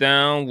went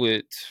down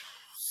with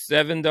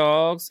 7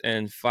 dogs,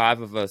 and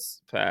 5 of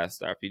us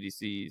passed our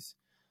PDCs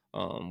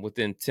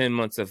within 10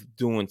 months of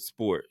doing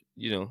sport,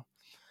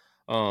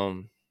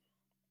 Um,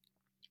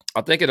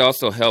 I think it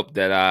also helped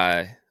that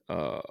I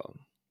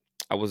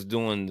was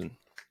doing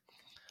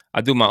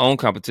I do my own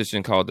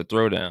competition called the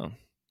Throwdown,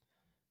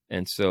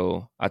 and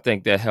so I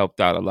think that helped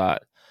out a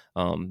lot.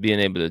 Being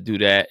able to do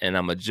that, and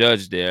I'm a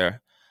judge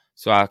there,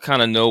 so I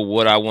kind of know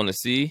what I want to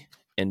see,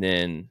 and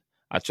then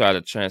I try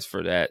to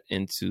transfer that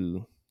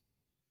into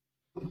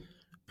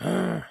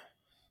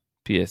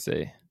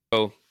PSA.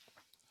 So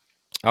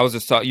I was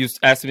just talking. You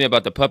asked me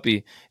about the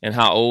puppy and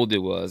how old it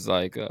was,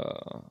 like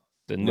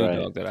the new Right.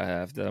 dog that I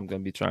have that I'm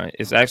going to be trying.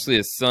 It's actually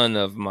a son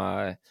of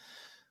my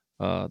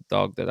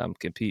dog that I'm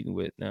competing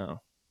with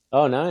now.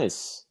 Oh,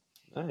 nice.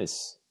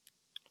 Nice.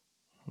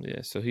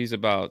 Yeah, so he's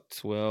about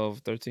 12,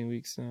 13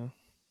 weeks now.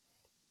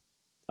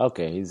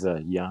 Okay, he's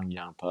a young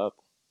pup.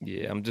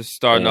 Yeah, I'm just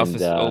starting off And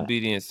his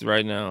obedience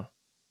right now.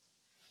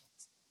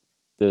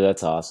 dude,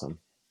 that's awesome.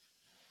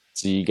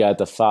 So you got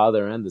the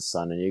father and the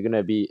son,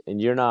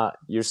 and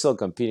you're still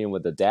competing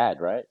with the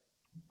dad, right?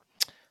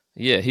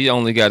 Yeah, he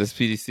only got his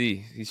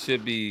PDC. He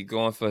should be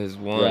going for his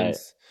Right.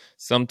 ones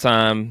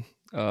sometime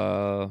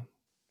uh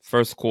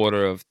first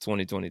quarter of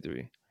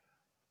 2023.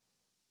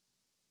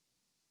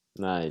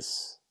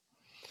 Nice.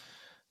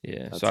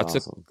 Yeah, so That's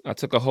awesome. I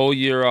took a whole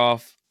year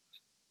off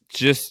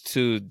just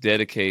to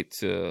dedicate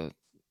to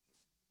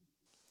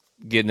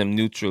getting him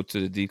neutral to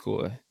the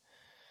decoy.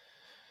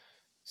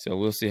 So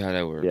we'll see how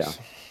that Yeah, works.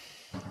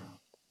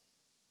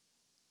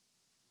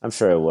 I'm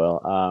sure it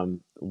will.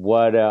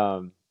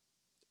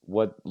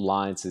 What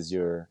lines is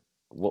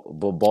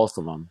well, both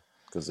of them,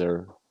 because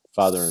they're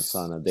father and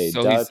son. Are they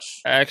So he's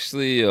Dutch?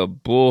 actually a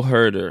bull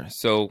herder.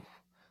 So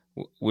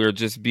we're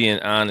just being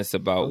honest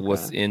about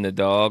what's Okay. in the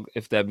dog,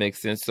 if that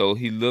makes sense. So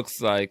he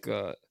looks like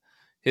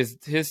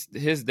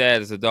his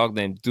dad is a dog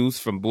named Deuce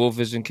from Bull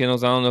Vision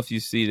Kennels. I don't know if you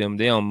see them.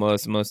 They on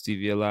Must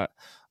TV a lot.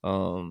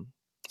 Um,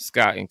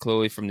 Scott and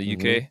Chloe from the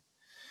Mm-hmm. UK.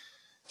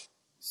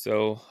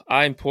 So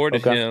I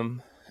imported Okay.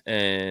 him,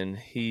 and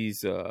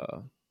he's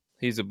a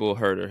bull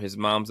herder. His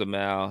mom's a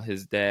Mal.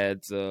 His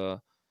dad's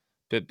a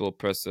pit bull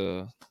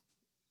presser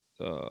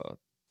uh,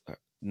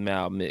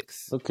 Mal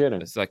mix. No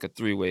kidding. It's like a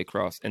three-way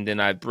cross. And then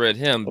I bred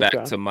him back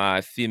Okay. to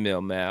my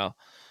female Mal,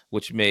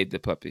 which made the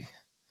puppy.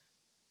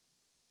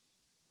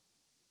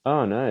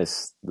 Oh,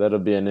 nice. That'll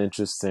be an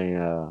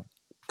interesting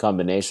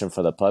combination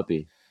for the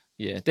puppy.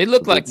 Yeah, they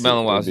look like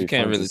It'll Malinois. You be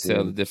can't fun to really see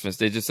tell the him. difference.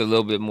 They're just a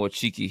little bit more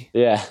cheeky.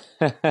 Yeah.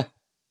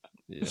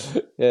 Yeah.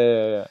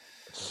 Yeah.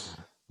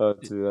 Oh,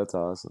 dude, that's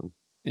awesome.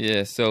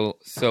 Yeah, so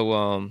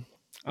I'm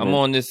Man.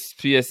 on this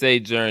PSA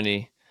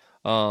journey.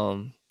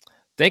 Um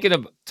thinking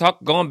of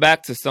talk going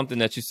back to something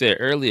that you said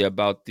earlier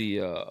about the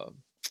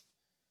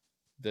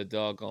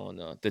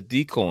doggone the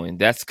decoying.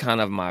 That's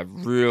kind of my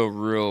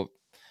real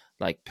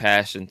like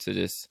passion to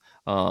this.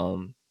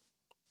 Um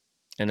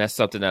and that's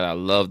something that I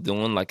love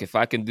doing. Like if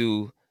I can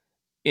do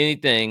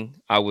anything,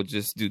 I would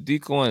just do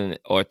decoying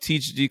or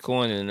teach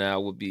decoying, and I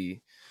would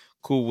be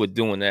cool with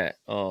doing that.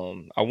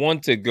 I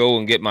want to go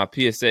and get my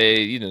PSA,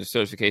 the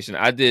certification.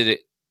 I did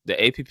it, the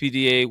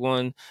APPDA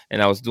one,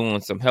 and I was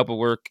doing some helper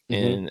work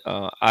Mm-hmm. in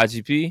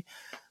IGP,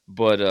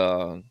 but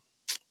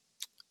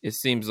it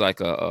seems like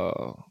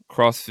a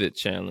CrossFit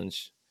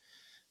challenge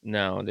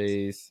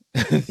nowadays.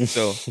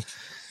 So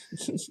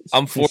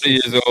I'm 40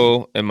 years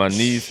old, and my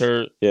knees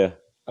hurt. Yeah.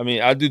 I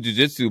mean, I do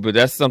jujitsu, but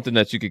that's something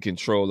that you can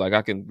control. Like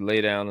I can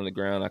lay down on the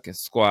ground, I can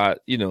squat,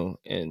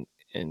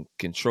 and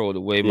control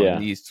the way my Yeah.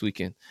 knees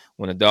tweaking.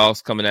 When a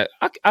dog's coming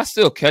I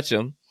still catch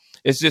them.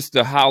 It's just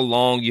how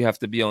long you have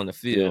to be on the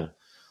field.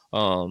 Yeah.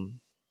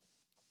 Um,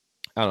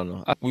 I don't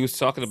know. We was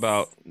talking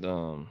about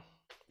you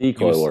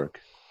Decoy was work,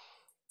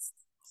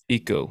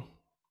 eco.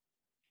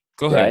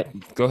 Go right?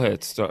 ahead, go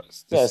ahead. Start.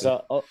 Yeah. Just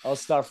So I'll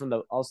start from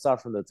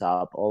the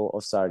top.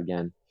 I'll start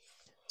again.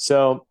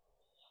 So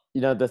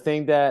the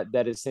thing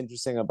that is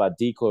interesting about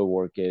decoy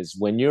work is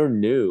when you're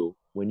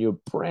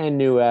brand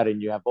new at it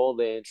and you have all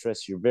the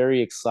interest, you're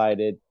very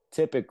excited.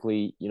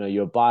 Typically,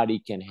 your body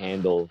can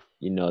handle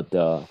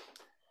the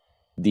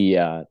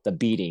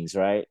beatings,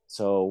 right?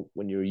 So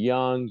when you're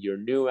young, you're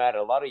new at it.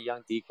 A lot of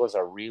young decoys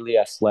are really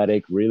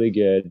athletic, really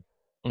good,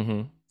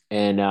 mm-hmm.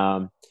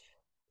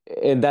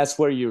 and that's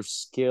where your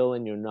skill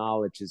and your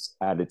knowledge is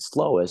at its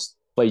lowest.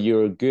 But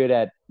you're good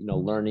at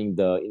learning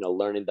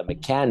the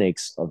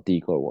mechanics of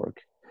decoy work.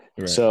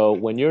 Right. So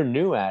when you're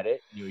new at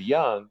it, you're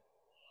young,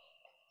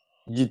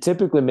 you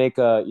typically make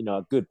a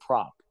good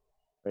prop,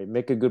 right?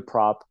 Make a good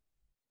prop,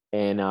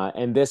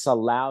 and this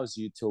allows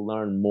you to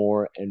learn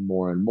more and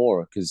more and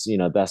more because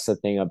that's the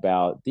thing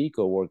about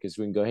decoy work is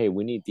we can go, hey,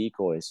 we need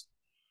decoys,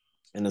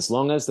 and as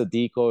long as the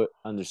decoy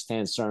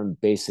understands certain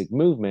basic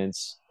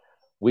movements,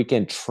 we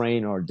can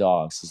train our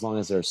dogs as long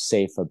as they're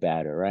safe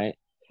about it, right?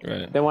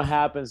 Right. Then what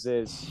happens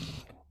is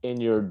in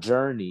your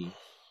journey,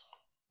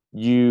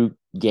 you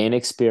gain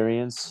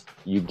experience,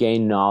 you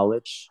gain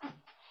knowledge,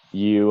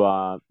 you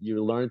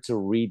learn to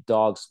read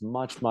dogs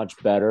much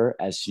better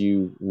as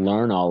you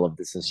learn all of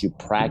this, as you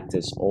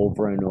practice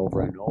over and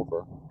over and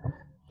over.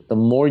 The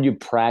more you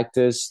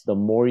practice, the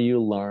more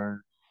you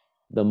learn,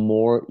 the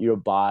more your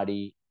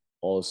body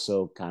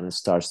also kind of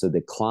starts to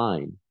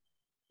decline.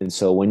 And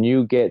so when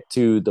you get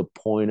to the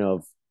point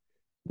of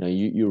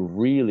you're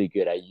really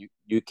good at,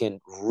 you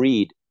can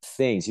read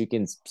things, you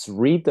can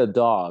read the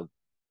dog,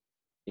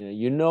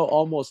 you know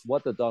almost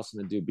what the dog's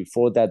going to do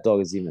before that dog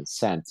is even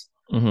sent.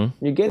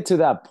 Mm-hmm. You get to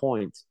that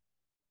point,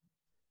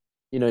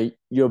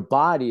 your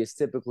body is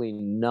typically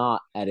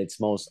not at its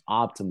most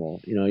optimal.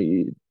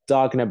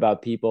 Talking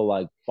about people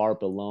like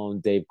Bart Malone,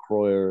 Dave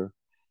Croyer,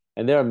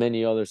 and there are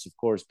many others, of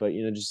course, but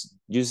just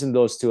using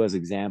those two as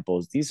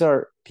examples, these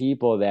are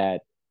people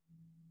that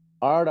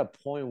are at a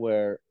point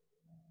where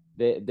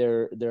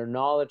their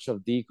knowledge of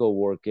deco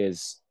work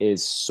is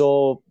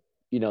so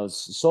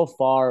so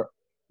far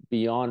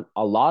beyond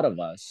a lot of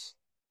us,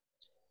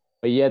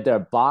 but yet their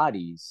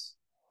bodies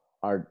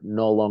are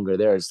no longer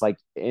there. It's like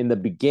in the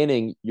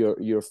beginning,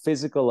 your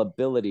physical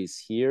abilities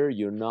here,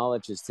 your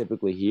knowledge is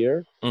typically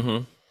here,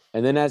 Mm-hmm.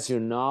 and then as your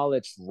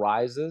knowledge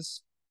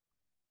rises,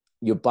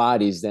 your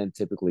body is then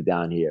typically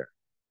down here,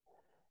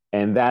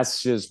 and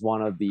that's just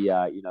one of the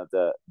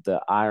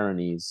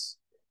ironies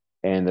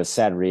and the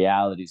sad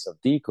realities of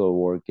deco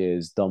work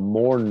is the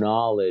more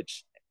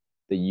knowledge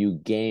that you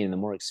gain, the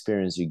more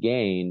experience you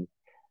gain,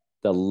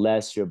 the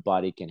less your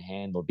body can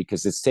handle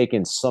because it's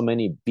taken so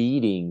many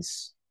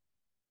beatings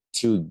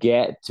to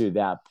get to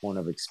that point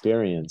of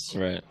experience.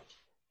 Right.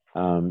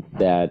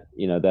 That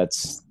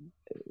that's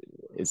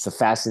it's a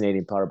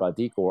fascinating part about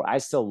decor work. I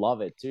still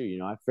love it too.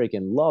 I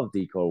freaking love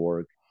decor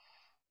work.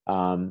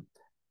 Um,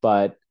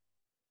 but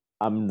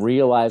I'm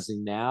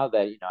realizing now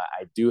that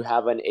I do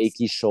have an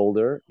achy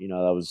shoulder.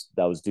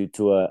 That was due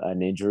to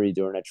an injury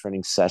during a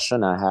training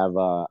session. I have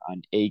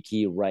an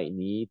achy right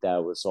knee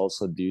that was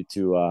also due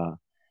to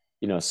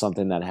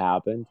something that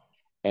happened.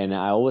 and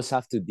I always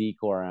have to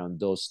decoy around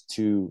those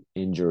two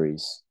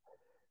injuries.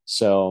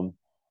 So,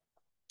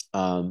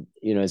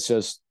 it's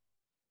just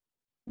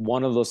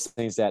one of those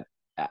things that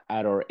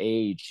at our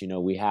age,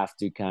 we have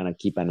to kind of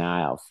keep an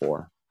eye out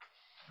for.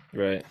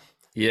 Right.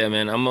 Yeah,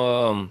 man.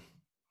 I'm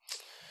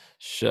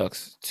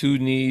shucks. Two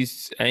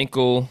knees,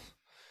 ankle,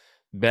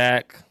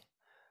 back.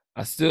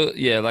 I still,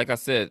 yeah, like I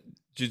said,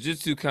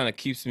 jujitsu kind of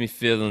keeps me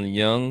feeling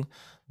young,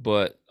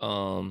 but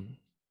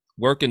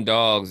working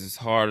dogs is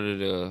harder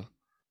to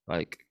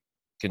like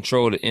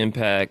control the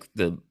impact,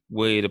 the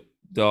way the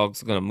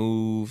dog's gonna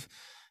move,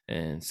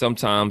 and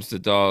sometimes the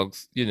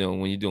dogs,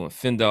 when you're doing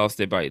fend offs,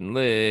 they're biting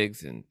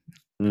legs and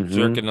Mm-hmm.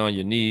 jerking on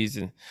your knees,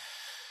 and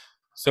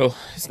so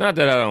it's not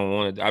that I don't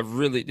want to. I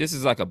really, this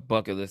is like a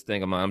bucket list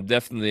thing of mine. I'm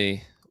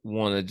definitely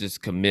want to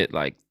just commit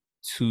like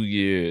 2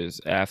 years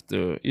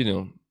after,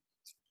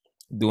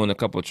 doing a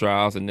couple of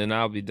trials, and then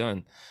I'll be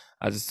done.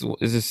 It's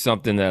just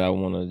something that I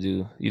want to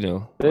do,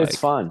 It's like,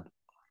 fun.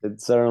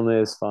 It certainly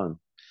is fun.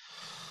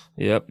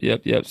 yep,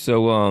 yep, yep.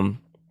 So,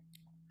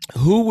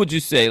 who would you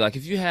say, like,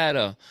 if you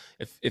had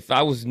if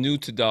I was new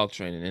to dog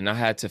training and I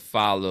had to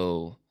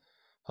follow,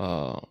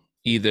 uh,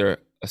 either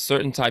a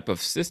certain type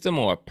of system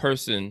or a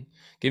person,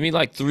 give me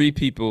like three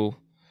people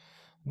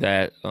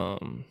that,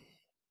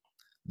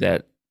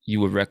 that you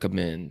would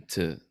recommend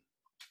to,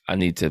 I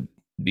need to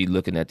be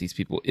looking at these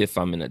people if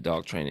I'm in the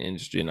dog training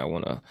industry and I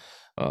want to,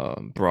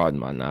 broaden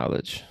my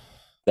knowledge.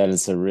 That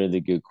is a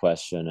really good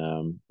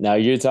question. Now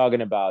you're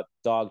talking about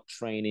dog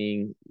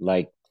training,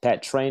 like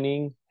pet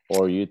training,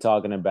 or you're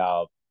talking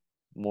about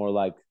more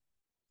like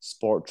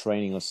sport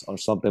training, or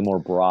something more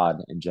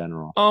broad in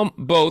general?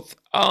 Both.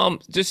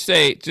 Just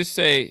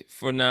say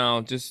for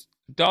now, just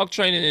dog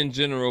training in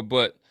general,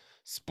 but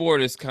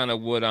sport is kind of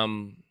what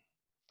I'm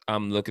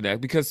looking at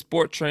because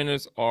sport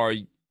trainers are,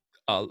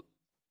 uh,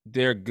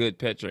 they're good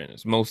pet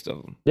trainers, most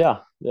of them. Yeah,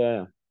 yeah,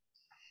 yeah.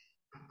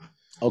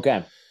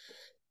 Okay.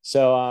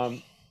 So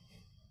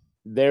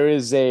there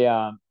is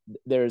a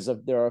there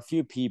are a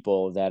few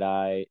people that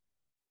I've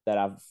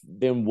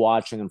been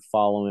watching and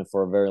following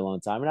for a very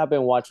long time, and I've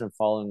been watching and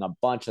following a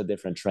bunch of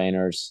different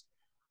trainers.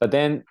 But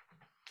then,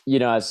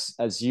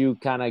 as you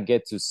kind of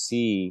get to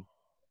see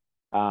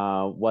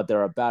what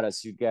they're about,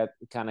 as you get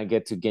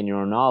to gain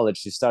your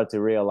knowledge, you start to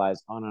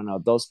realize, oh no, no,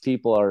 those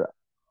people are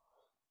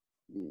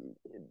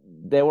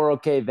they were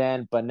okay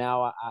then, but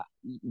now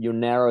you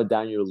narrow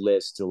down your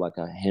list to like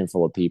a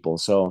handful of people.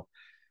 So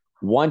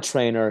one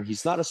trainer,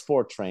 he's not a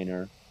sport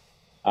trainer,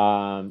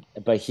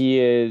 but he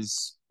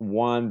is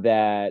one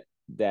that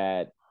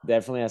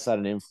definitely has had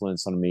an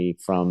influence on me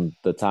from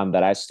the time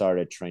that I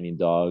started training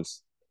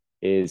dogs.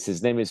 Is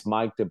his name is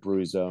Mike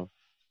DeBruzzo.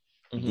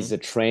 He's Mm-hmm. a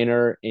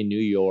trainer in New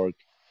York,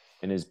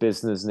 and his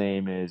business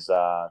name is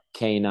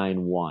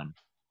Canine One.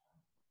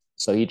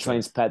 So he Okay.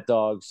 trains pet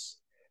dogs.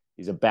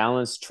 He's a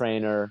balanced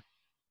trainer.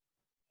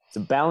 It's a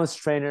balanced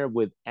trainer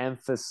with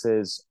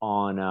emphasis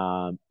on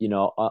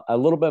a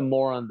little bit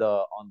more on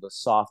the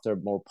softer,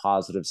 more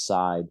positive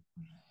side.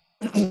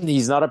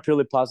 He's not a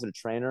purely positive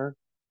trainer.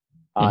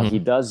 He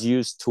Mm-hmm. does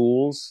use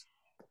tools,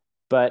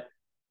 but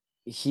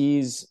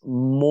he's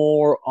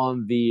more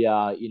on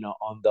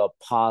the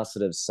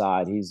positive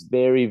side. He's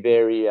very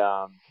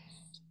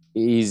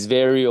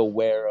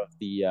aware of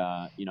the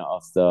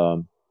of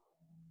the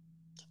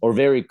or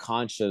very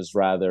conscious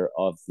rather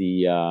of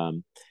the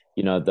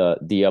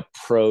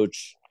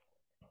approach,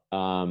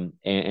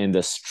 and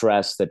the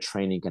stress that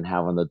training can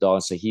have on the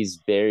dog. So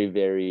he's very,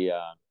 very,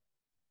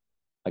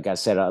 like I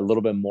said, a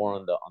little bit more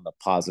on the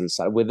positive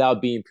side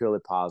without being purely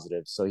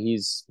positive. So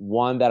he's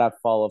one that I've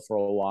followed for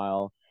a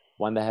while,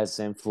 one that has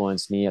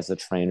influenced me as a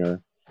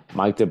trainer.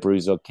 Mike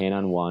DeBruzzo,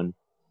 Canine One.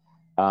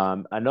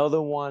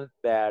 Another one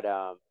that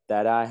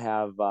I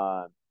have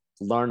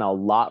learned a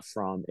lot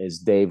from is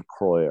Dave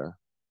Croyer.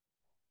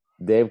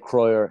 Dave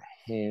Croyer,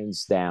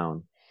 hands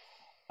down.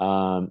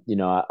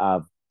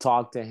 I've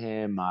talked to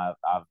him.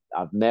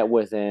 I've met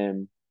with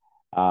him.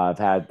 I've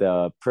had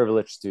the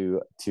privilege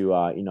to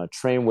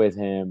train with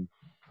him.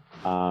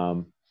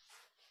 Um,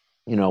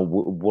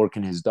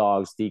 working his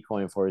dogs,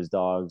 decoying for his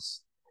dogs,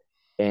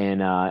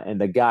 and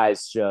the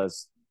guy's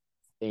just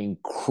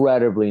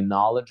incredibly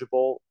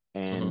knowledgeable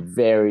and Mm-hmm.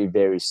 very,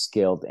 very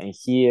skilled. And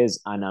he is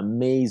an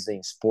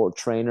amazing sport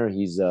trainer.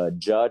 He's a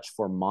judge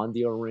for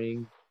Mondial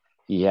Ring.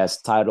 He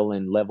has title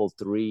in level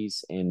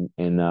threes in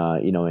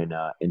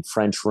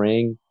French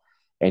Ring,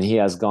 and he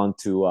has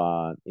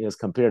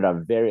competed at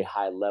a very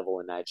high level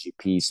in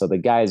IGP. So the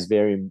guy is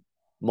very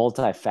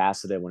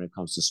multifaceted when it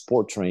comes to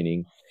sport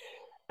training,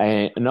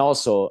 and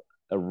also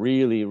a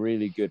really,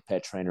 really good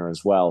pet trainer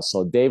as well.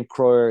 So Dave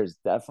Croyer is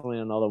definitely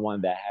another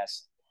one that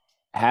has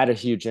had a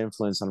huge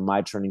influence on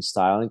my training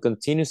style and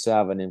continues to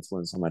have an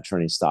influence on my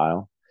training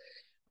style.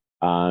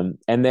 And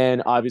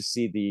then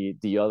obviously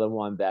the other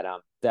one that I'm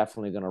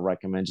definitely going to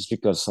recommend, just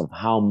because of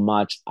how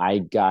much I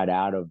got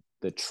out of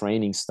the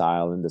training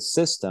style and the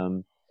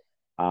system,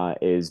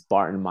 is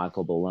Barton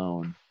Michael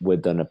Balone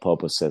with the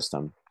Napopo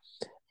system.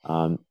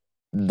 Um,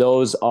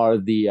 those are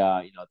the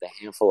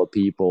handful of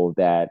people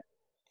that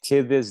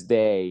to this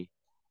day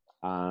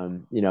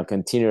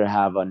continue to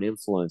have an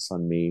influence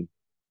on me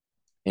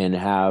and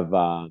have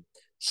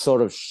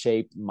sort of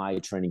shaped my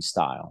training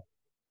style.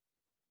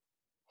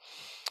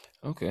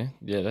 Okay.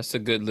 Yeah, that's a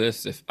good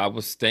list. If I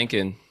was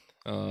thinking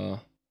uh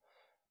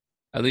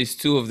at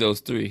least two of those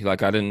three.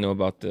 Like I didn't know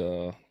about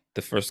the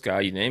first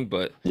guy you named,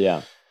 but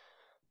Yeah,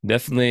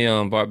 definitely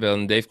Bart Bell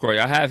and Dave Corey.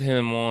 I have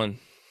him on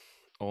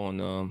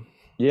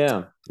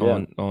yeah,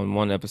 yeah, on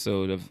one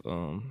episode of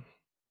of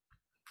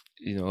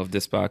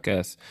this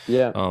podcast.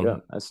 yeah, yeah.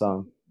 Um I saw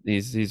him.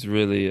 he's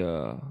really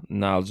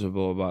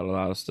knowledgeable about a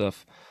lot of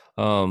stuff.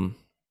 Um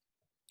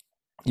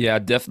yeah, I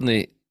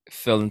definitely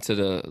fell into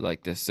the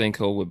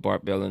sinkhole with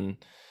Bart Bell and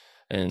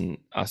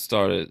I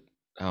started,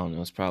 I don't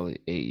know, it's probably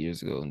 8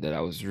 years ago that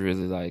I was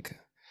really like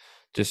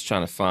just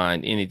trying to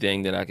find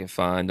anything that I can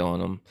find on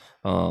them,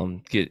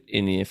 get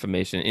any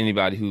information.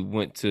 Anybody who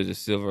went to the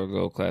silver or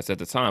gold class at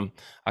the time,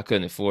 I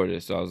couldn't afford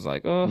it, so I was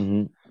like, oh,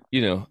 Hmm.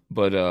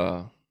 but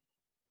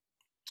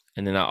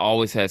and then I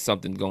always had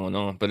something going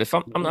on. But if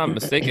I'm not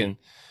mistaken,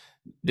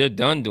 they're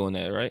done doing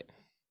that, right?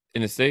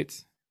 In the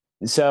States.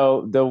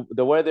 So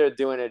the way they're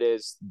doing it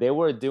is they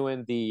were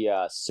doing the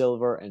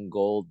silver and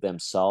gold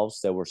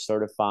themselves. They were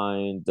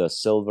certifying the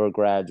silver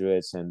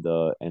graduates and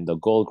the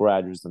gold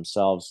graduates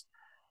themselves.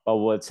 But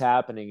what's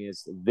happening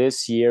is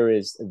this year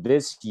is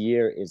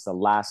the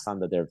last time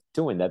that they're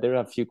doing that. There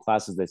are a few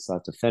classes they still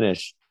have to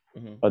finish,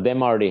 Hmm. but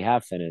them already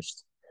have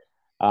finished.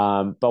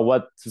 But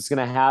what's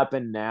going to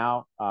happen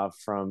now,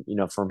 from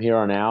here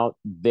on out,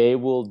 they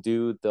will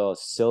do the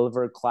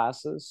silver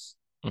classes,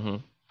 Hmm.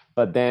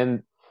 but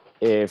then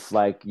if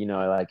like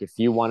if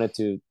you wanted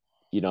to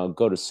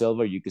go to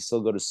silver, you could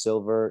still go to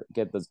silver,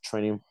 get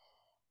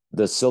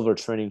the silver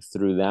training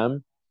through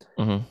them.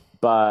 Hmm.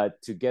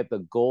 But to get the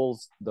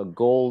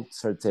gold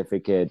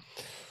certificate,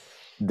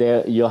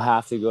 there you'll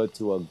have to go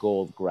to a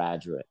gold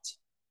graduate,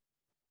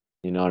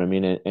 you know what I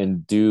mean,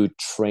 and do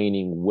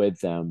training with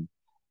them,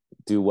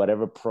 do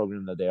whatever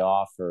program that they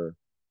offer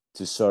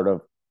to sort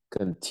of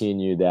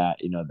continue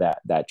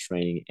that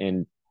training.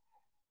 And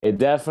it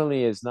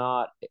definitely is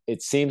not.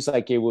 It seems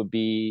like it would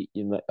be,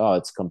 oh,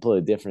 it's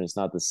completely different. It's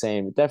not the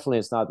same. It definitely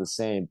is not the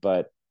same.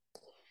 But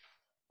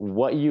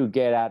what you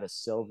get out of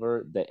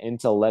silver, the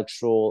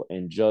intellectual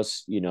and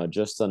just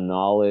the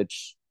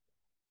knowledge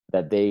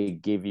that they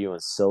give you in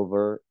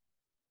silver,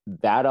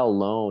 that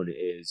alone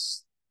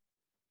is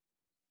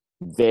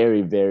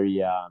very,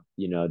 very,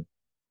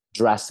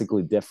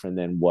 drastically different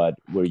than what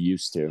we're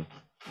used to.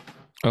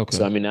 So,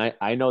 Okay. I mean,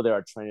 I know there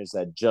are trainers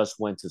that just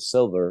went to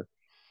silver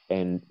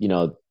and,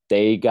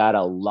 they got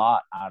a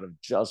lot out of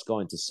just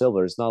going to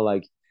silver. It's not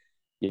like,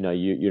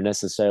 you're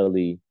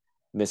necessarily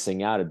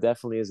missing out. It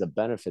definitely is a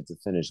benefit to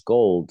finish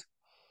gold,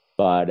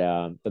 but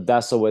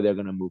that's the way they're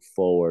going to move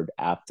forward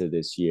after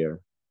this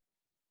year.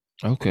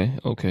 Okay.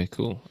 Okay.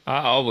 Cool. I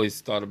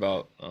always thought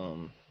about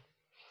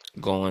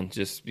going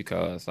just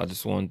because I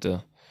just wanted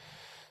to,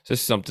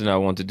 just something I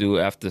want to do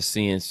after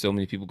seeing so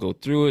many people go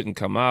through it and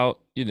come out.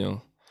 Yeah.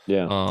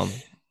 Um,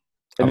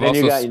 And I've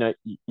then also, s-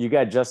 you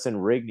got Justin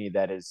Rigney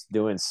that is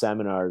doing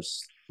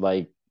seminars.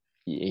 Like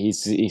he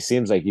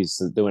seems like he's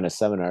doing a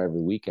seminar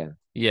every weekend.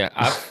 yeah,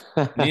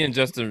 me and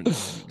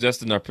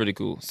Justin are pretty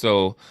cool.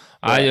 So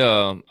I,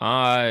 Yeah.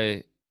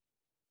 I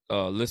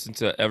listen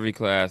to every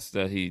class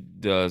that he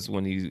does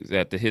when he's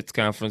at the HITS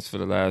conference for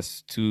the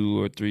last 2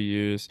 or 3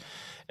 years,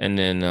 and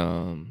then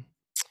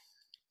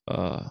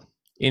uh,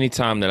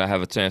 anytime that I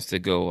have a chance to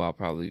go, I'll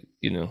probably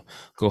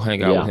go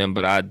hang out with Yeah. him.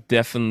 But I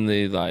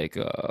definitely like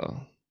uh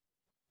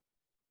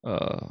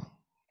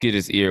get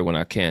his ear when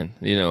I can,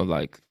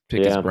 like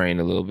pick his Yeah. brain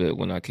a little bit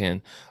when I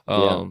can. Yeah.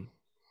 Um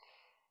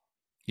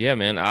yeah,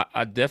 man,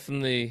 I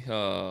definitely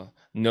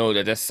know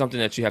that that's something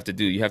that you have to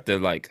do. You have to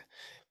like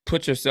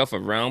put yourself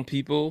around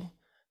people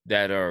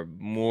that are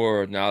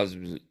more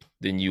knowledgeable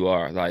than you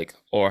are, like,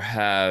 or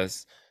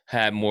has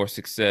had more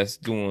success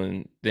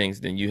doing things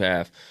than you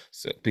have.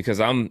 So because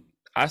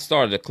I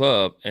started a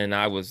club and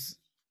I was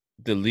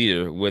the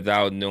leader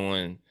without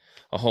knowing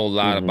a whole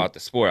lot Hmm. about the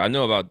sport. I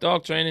know about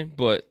dog training,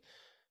 but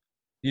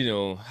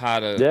how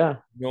to Yeah.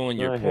 knowing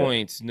No, your I hear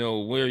points, know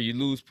where you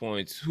lose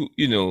points, who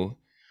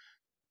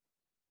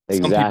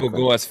some people exactly.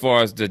 go as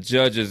far as the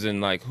judges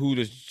and like who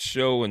to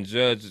show and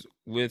judge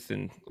with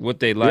and what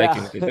they like and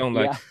Yeah. what they don't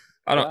like. Yeah.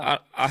 I don't Yeah.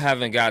 I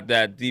haven't got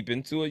that deep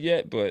into it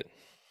yet, but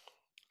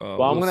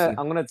Well, I'm we'll gonna see.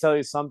 I'm gonna tell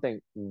you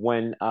something.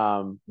 When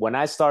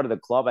I started the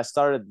club, I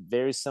started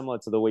very similar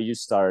to the way you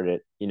started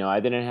it. I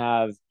didn't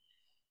have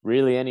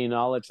really any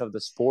knowledge of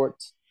the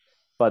sport,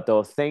 but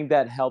the thing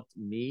that helped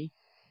me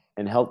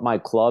and helped my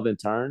club in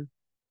turn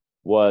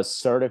was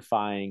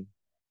certifying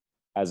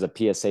as a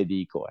PSA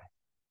decoy.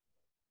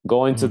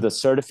 Going to Mhm. the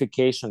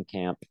certification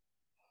camp,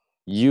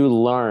 you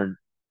learn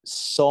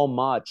so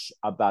much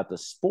about the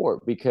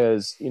sport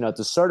because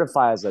to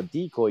certify as a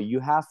decoy,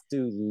 you have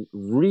to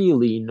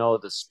really know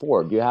the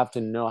sport. You have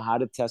to know how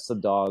to test the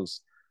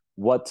dogs,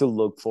 what to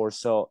look for.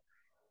 So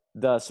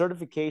the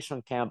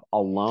certification camp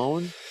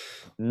alone,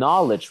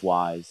 knowledge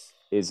wise,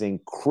 is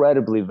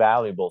incredibly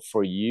valuable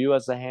for you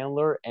as a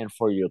handler and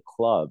for your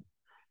club.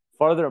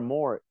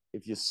 Furthermore,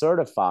 if you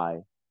certify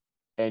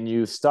and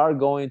you start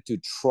going to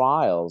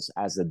trials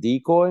as a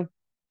decoy,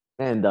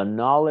 and the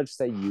knowledge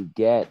that you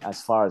get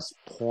as far as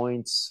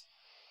points,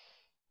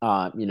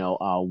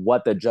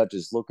 what the judge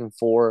is looking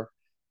for,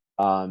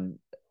 um,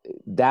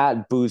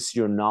 that boosts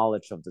your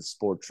knowledge of the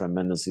sport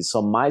tremendously.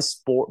 So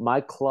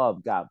my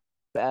club got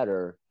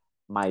better.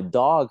 My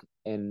dog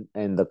and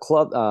the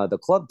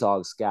club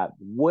dogs got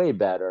way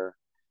better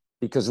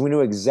because we knew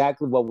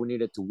exactly what we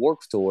needed to work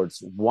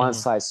towards Mhm.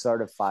 once I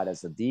certified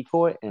as a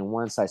decoy and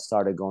once I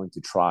started going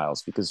to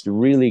trials, because you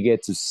really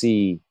get to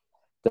see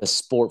the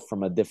sport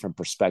from a different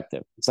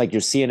perspective. It's like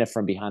you're seeing it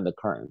from behind the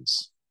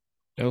curtains.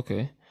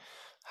 Okay.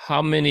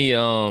 How many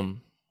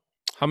um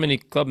how many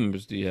club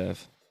members do you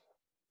have?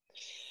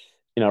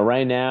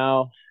 Right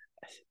now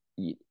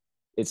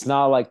it's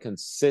not like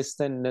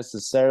consistent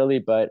necessarily,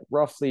 but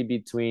roughly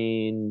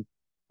between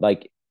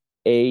like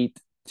 8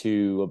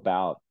 to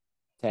about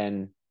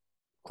 10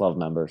 club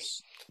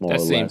members, more That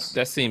or seems less.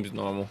 that seems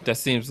normal. That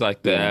seems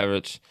like the Yeah.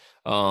 average.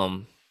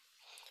 Um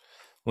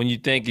when you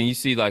think and you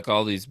see like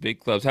all these big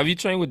clubs. Have you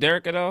trained with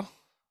Derek at all?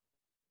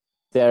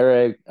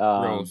 Derek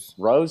Rose.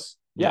 Rose.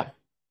 Yeah.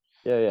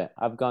 Yeah. Yeah. Yeah.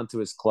 I've gone to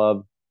his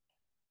club.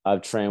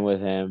 I've trained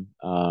with him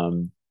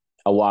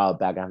a while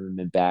back. I haven't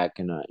been back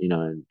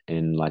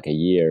in like a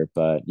year,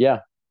 but yeah,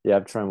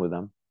 I've trained with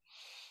him.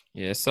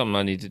 Yeah, it's something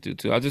I need to do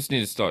too. I just need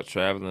to start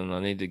traveling. I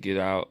need to get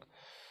out,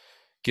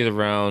 get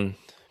around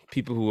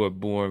people who are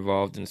more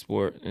involved in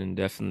sport and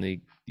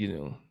definitely,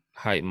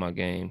 heighten my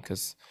game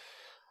because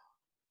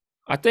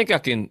I think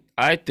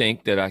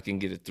that I can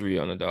get a three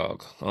on a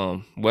dog.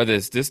 Whether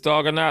it's this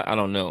dog or not, I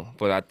don't know.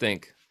 But I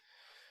think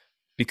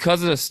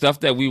because of the stuff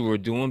that we were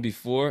doing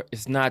before,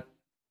 it's not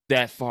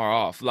that far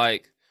off.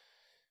 Like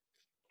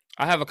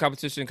I have a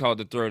competition called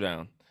the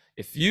Throwdown.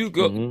 If you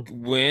go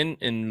Mm-hmm. win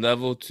in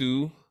level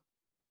two,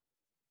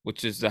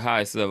 which is the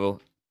highest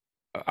level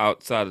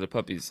outside of the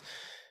puppies,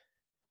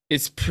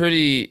 it's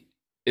pretty.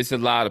 It's a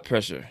lot of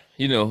pressure.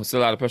 It's a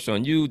lot of pressure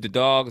on you, the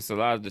dog. It's a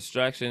lot of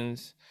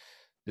distractions.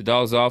 The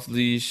dog's off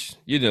leash.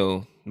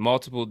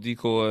 Multiple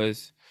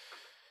decoys.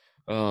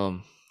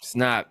 It's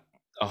not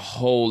a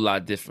whole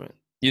lot different.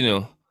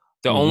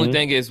 The only Mm-hmm.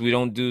 thing is we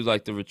don't do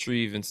like the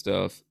retrieve and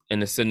stuff,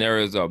 and the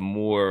scenarios are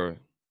more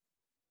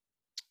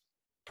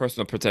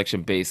personal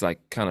protection based,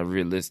 like kind of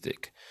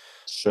realistic.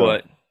 Sure.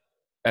 But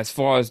as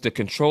far as the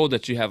control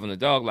that you have on the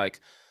dog, like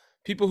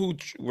people who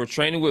were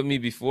training with me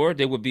before,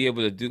 they would be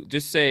able to do,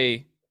 just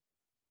say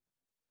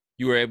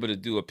you were able to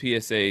do a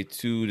PSA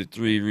 2 to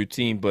 3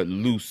 routine, but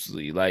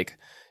loosely. Like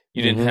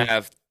you didn't Mm-hmm.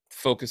 have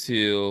focus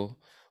heel,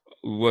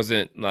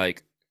 wasn't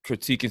like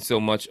critiquing so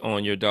much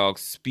on your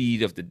dog's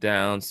speed of the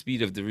down,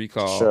 speed of the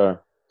recall.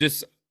 Sure.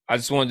 Just I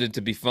just wanted it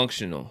to be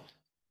functional.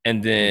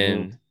 And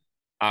Mm-hmm. then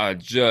I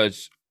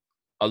judge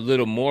a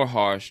little more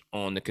harsh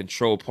on the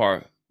control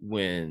part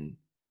when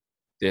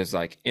there's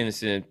like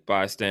innocent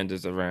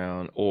bystanders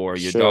around or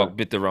your dog Sure.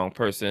 bit the wrong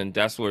person.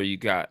 That's where you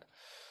got,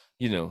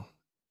 you know,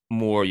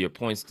 more of your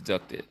points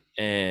deducted.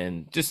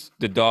 And just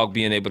the dog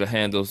being able to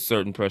handle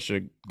certain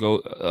pressure,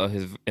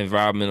 his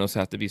environmentals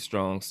have to be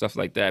strong, stuff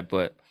like that.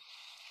 But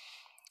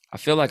I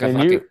feel like if And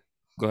I could you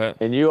go ahead.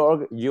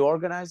 you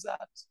organize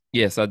that?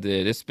 Yes, I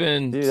did. It's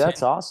been Dude,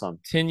 that's awesome.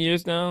 10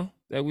 years now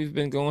that we've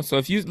been going. So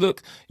if you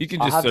look, you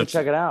can I'll just have to search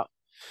check it. it out.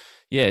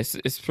 Yeah,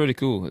 it's pretty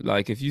cool.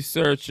 Like if you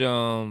search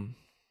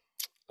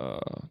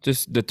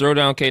just the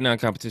Throwdown K9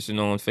 competition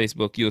on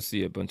Facebook, you'll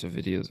see a bunch of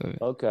videos of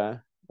it. Okay.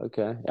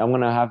 Okay.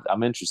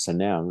 I'm interested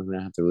now. I'm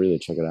gonna have to really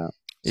check it out.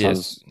 Yes.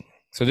 Sounds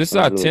So this is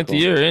sounds our really 10th cool.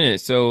 year in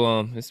it.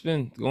 So it's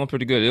been going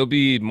pretty good. It'll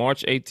be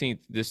March 18th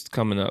this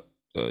coming up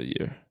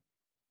year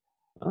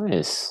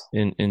Nice.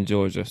 in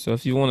Georgia. So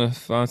if you want to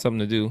find something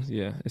to do,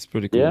 yeah, it's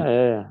pretty Yeah, cool.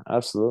 yeah, yeah.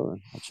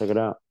 Absolutely. I'll check it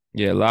out.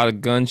 Yeah, a lot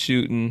of gun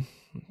shooting,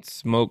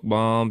 smoke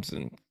bombs,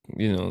 and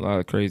a lot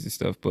of crazy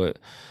stuff. But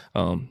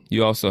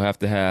you also have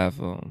to have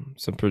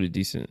some pretty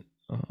decent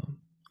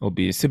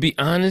obedience. To be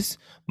honest,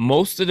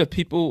 most of the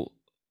people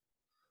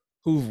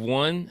who've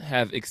won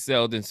have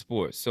excelled in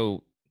sports.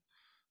 So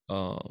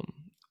um,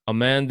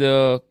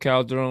 Amanda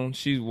Calderon,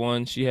 she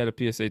won. She had a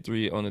PSA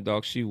 3 on the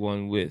dog. She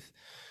won with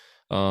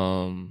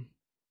um,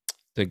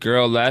 the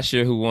girl last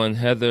year who won,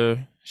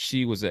 Heather.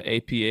 She was an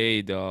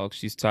APA dog.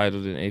 She's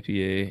titled an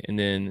APA, and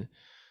then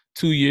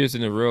 2 years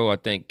in a row, I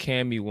think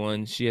Cammy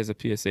won. She has a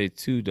PSA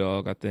 2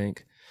 dog, I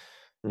think.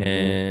 Mm-hmm.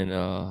 And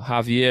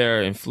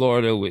Javier in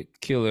Florida with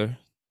Killer.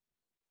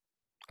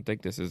 I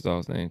think that's his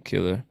dog's name,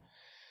 Killer.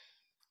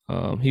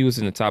 He was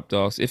in the top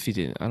dogs. If he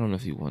didn't, I don't know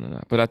if he won or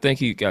not, but I think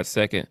he got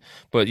second.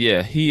 But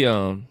yeah, he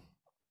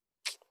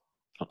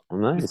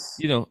Nice.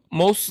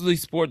 mostly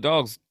sport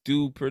dogs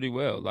do pretty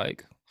well.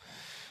 Like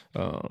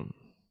um,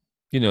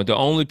 the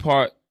only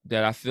part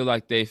that I feel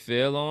like they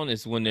fail on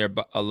is when they're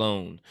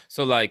alone.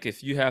 So like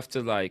if you have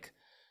to like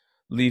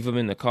leave him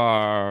in the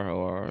car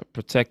or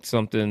protect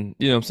something,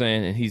 you know what I'm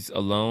saying, and he's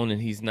alone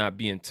and he's not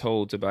being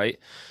told to bite.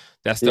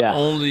 That's the Yeah.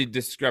 only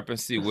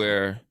discrepancy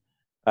where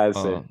I see.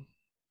 um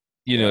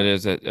Yeah.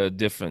 there's a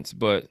difference.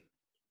 But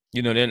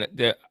You know,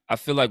 they're I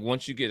feel like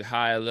once you get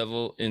higher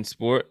level in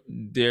sport,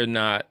 they're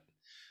not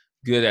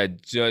good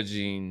at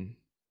judging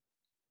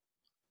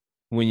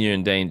when you're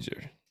in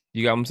danger.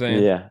 You got what I'm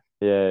saying? Yeah,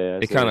 yeah, yeah. I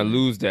They see what kind you of mean.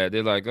 lose that.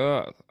 They're like,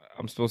 oh,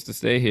 I'm supposed to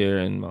stay here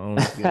and my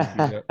owner's getting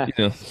beat up. You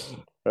know?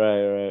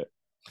 Right, right.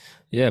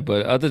 Yeah,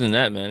 but other than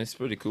that, man, it's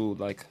pretty cool.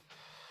 Like,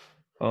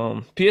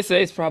 PSA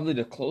is probably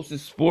the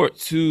closest sport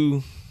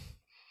to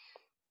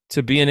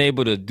being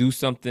able to do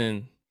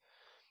something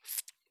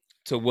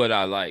to what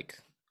I like.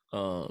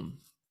 Um,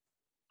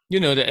 you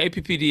know, the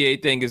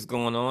APPDA thing is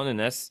going on, and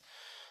that's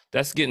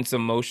getting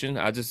some motion.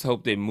 I just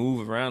hope they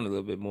move around a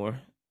little bit more,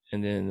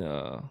 and then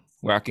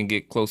where I can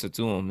get closer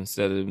to them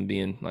instead of them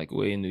being like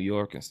way in New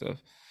York and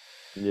stuff.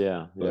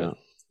 Yeah, But yeah.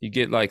 you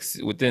get like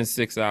within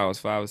 6 hours,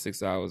 5 or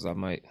 6 hours, I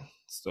might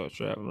start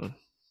traveling.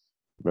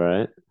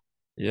 Right.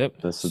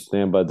 Yep, That's the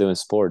thing about doing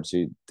sports.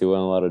 You doing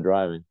a lot of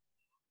driving.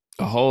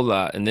 a whole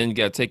lot, and then you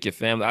gotta take your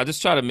family. I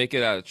just try to make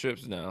it out of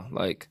trips now,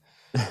 like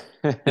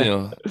you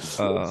know,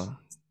 uh,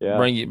 Yeah,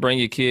 bring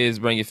your kids,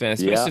 bring your family.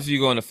 Especially yeah, if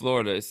you're going to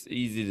Florida, it's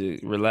easy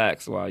to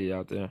relax while you're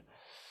out there.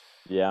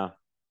 yeah,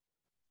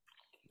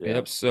 yeah.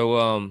 Yep.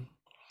 So,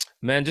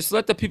 man, just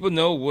let the people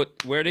know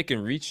where they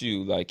can reach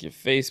you, like your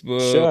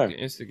Facebook, Sure. your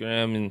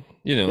Instagram, and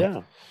you know.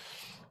 Yeah.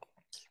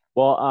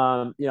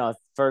 Well,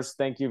 first,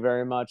 thank you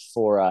very much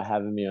for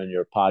having me on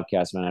your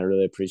podcast, man. I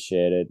really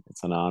appreciate it.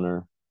 It's an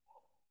honor.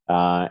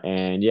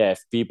 And yeah,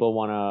 if people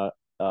want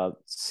to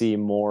see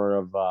more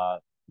of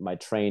my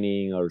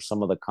training or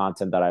some of the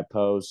content that I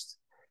post,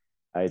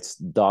 it's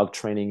dog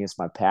training is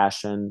my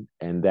passion,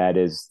 and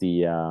that's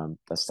the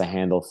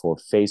handle for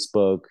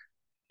Facebook,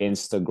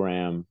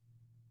 Instagram,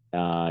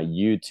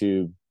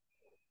 YouTube,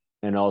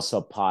 and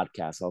also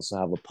podcast. I also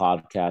have a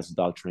podcast.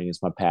 Dog training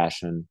is my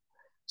passion.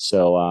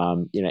 So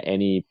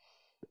any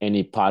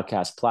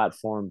podcast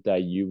platform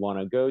that you want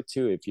to go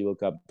to, if you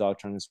look up dog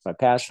training is my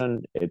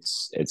passion,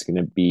 it's going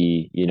to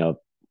be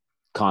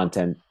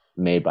content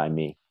made by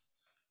me.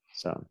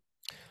 So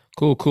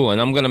Cool, cool. And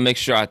I'm gonna make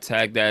sure I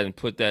tag that and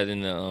put that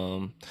in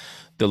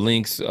the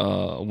links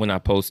when I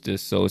post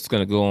this. So it's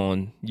gonna go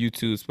on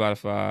YouTube,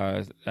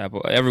 Spotify,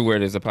 Apple, everywhere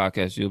there's a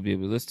podcast, you'll be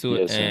able to listen to it.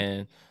 yes,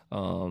 sir.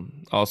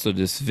 And also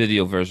this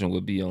video version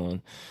will be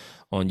on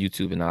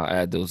YouTube, and I'll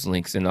add those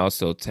links and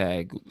also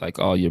tag like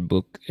all your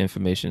book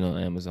information on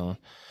Amazon.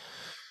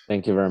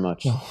 Thank you very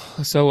much.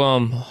 So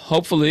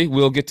hopefully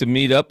we'll get to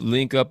meet up,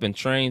 link up, and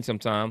train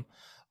sometime.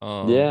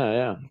 Yeah,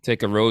 yeah.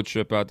 Take a road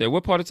trip out there.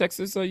 What part of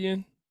Texas are you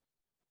in?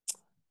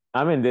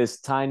 I'm in this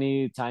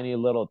tiny, tiny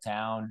little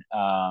town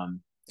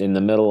in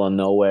the middle of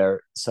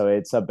nowhere. So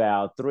it's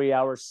about 3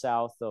 hours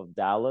south of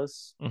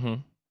Dallas Mm-hmm.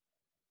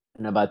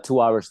 and about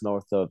 2 hours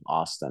north of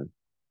Austin.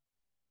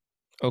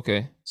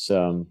 Okay.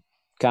 So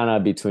kind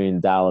of between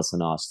Dallas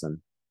and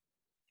Austin.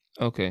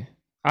 Okay.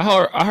 I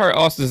heard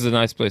Austin's a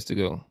nice place to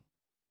go.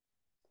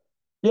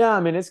 Yeah,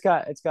 I mean it's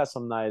got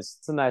some nice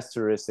it's a nice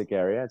touristic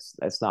area.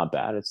 It's not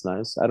bad. It's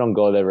nice. I don't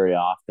go there very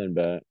often,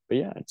 but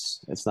yeah,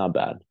 it's not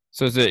bad.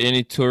 So is there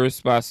any tourist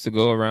spots to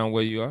go around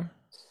where you are?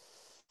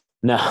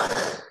 No,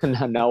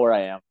 not where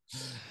I am.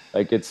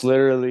 Like it's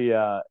literally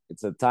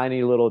it's a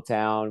tiny little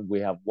town. We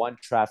have one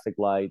traffic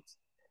light,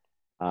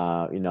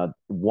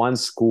 one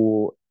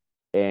school,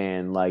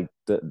 and like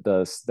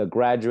the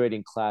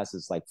graduating class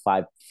is like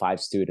five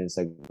students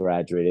that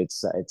graduate.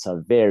 It's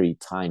a very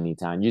tiny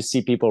town. You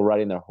see people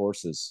riding their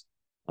horses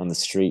on the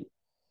street.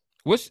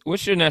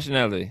 What's your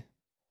nationality?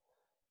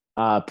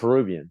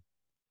 Peruvian.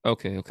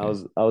 Okay, I okay.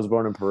 was I was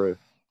born in Peru.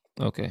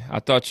 Okay. I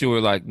thought you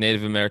were like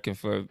Native American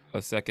for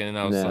a second, and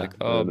I was No, like,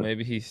 no, oh, no.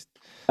 maybe he's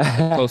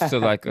close to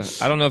like a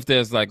I don't know if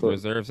there's like Cool.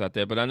 reserves out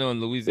there, but I know in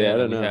Yeah, I Louisiana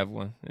don't we know. have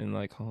one in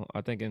like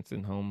I think it's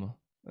in Houma,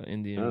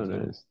 Indian Oh,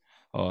 Reserve nice,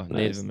 or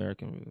Native nice.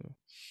 American Reserve.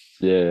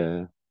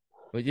 Yeah.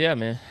 But yeah,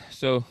 man.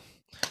 So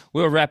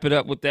we'll wrap it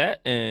up with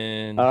that, All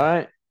and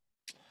right.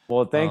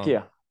 Well, thank you.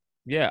 um,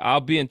 yeah,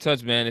 I'll be in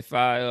touch, man. If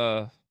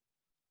I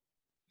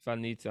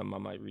need some, I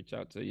might reach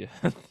out to you.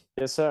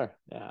 Yes, sir.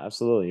 Yeah,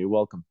 absolutely. You're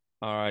welcome.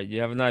 All right, you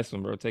have a nice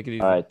one, bro. Take it All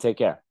easy. right. Take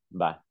care.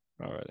 Bye.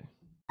 All right.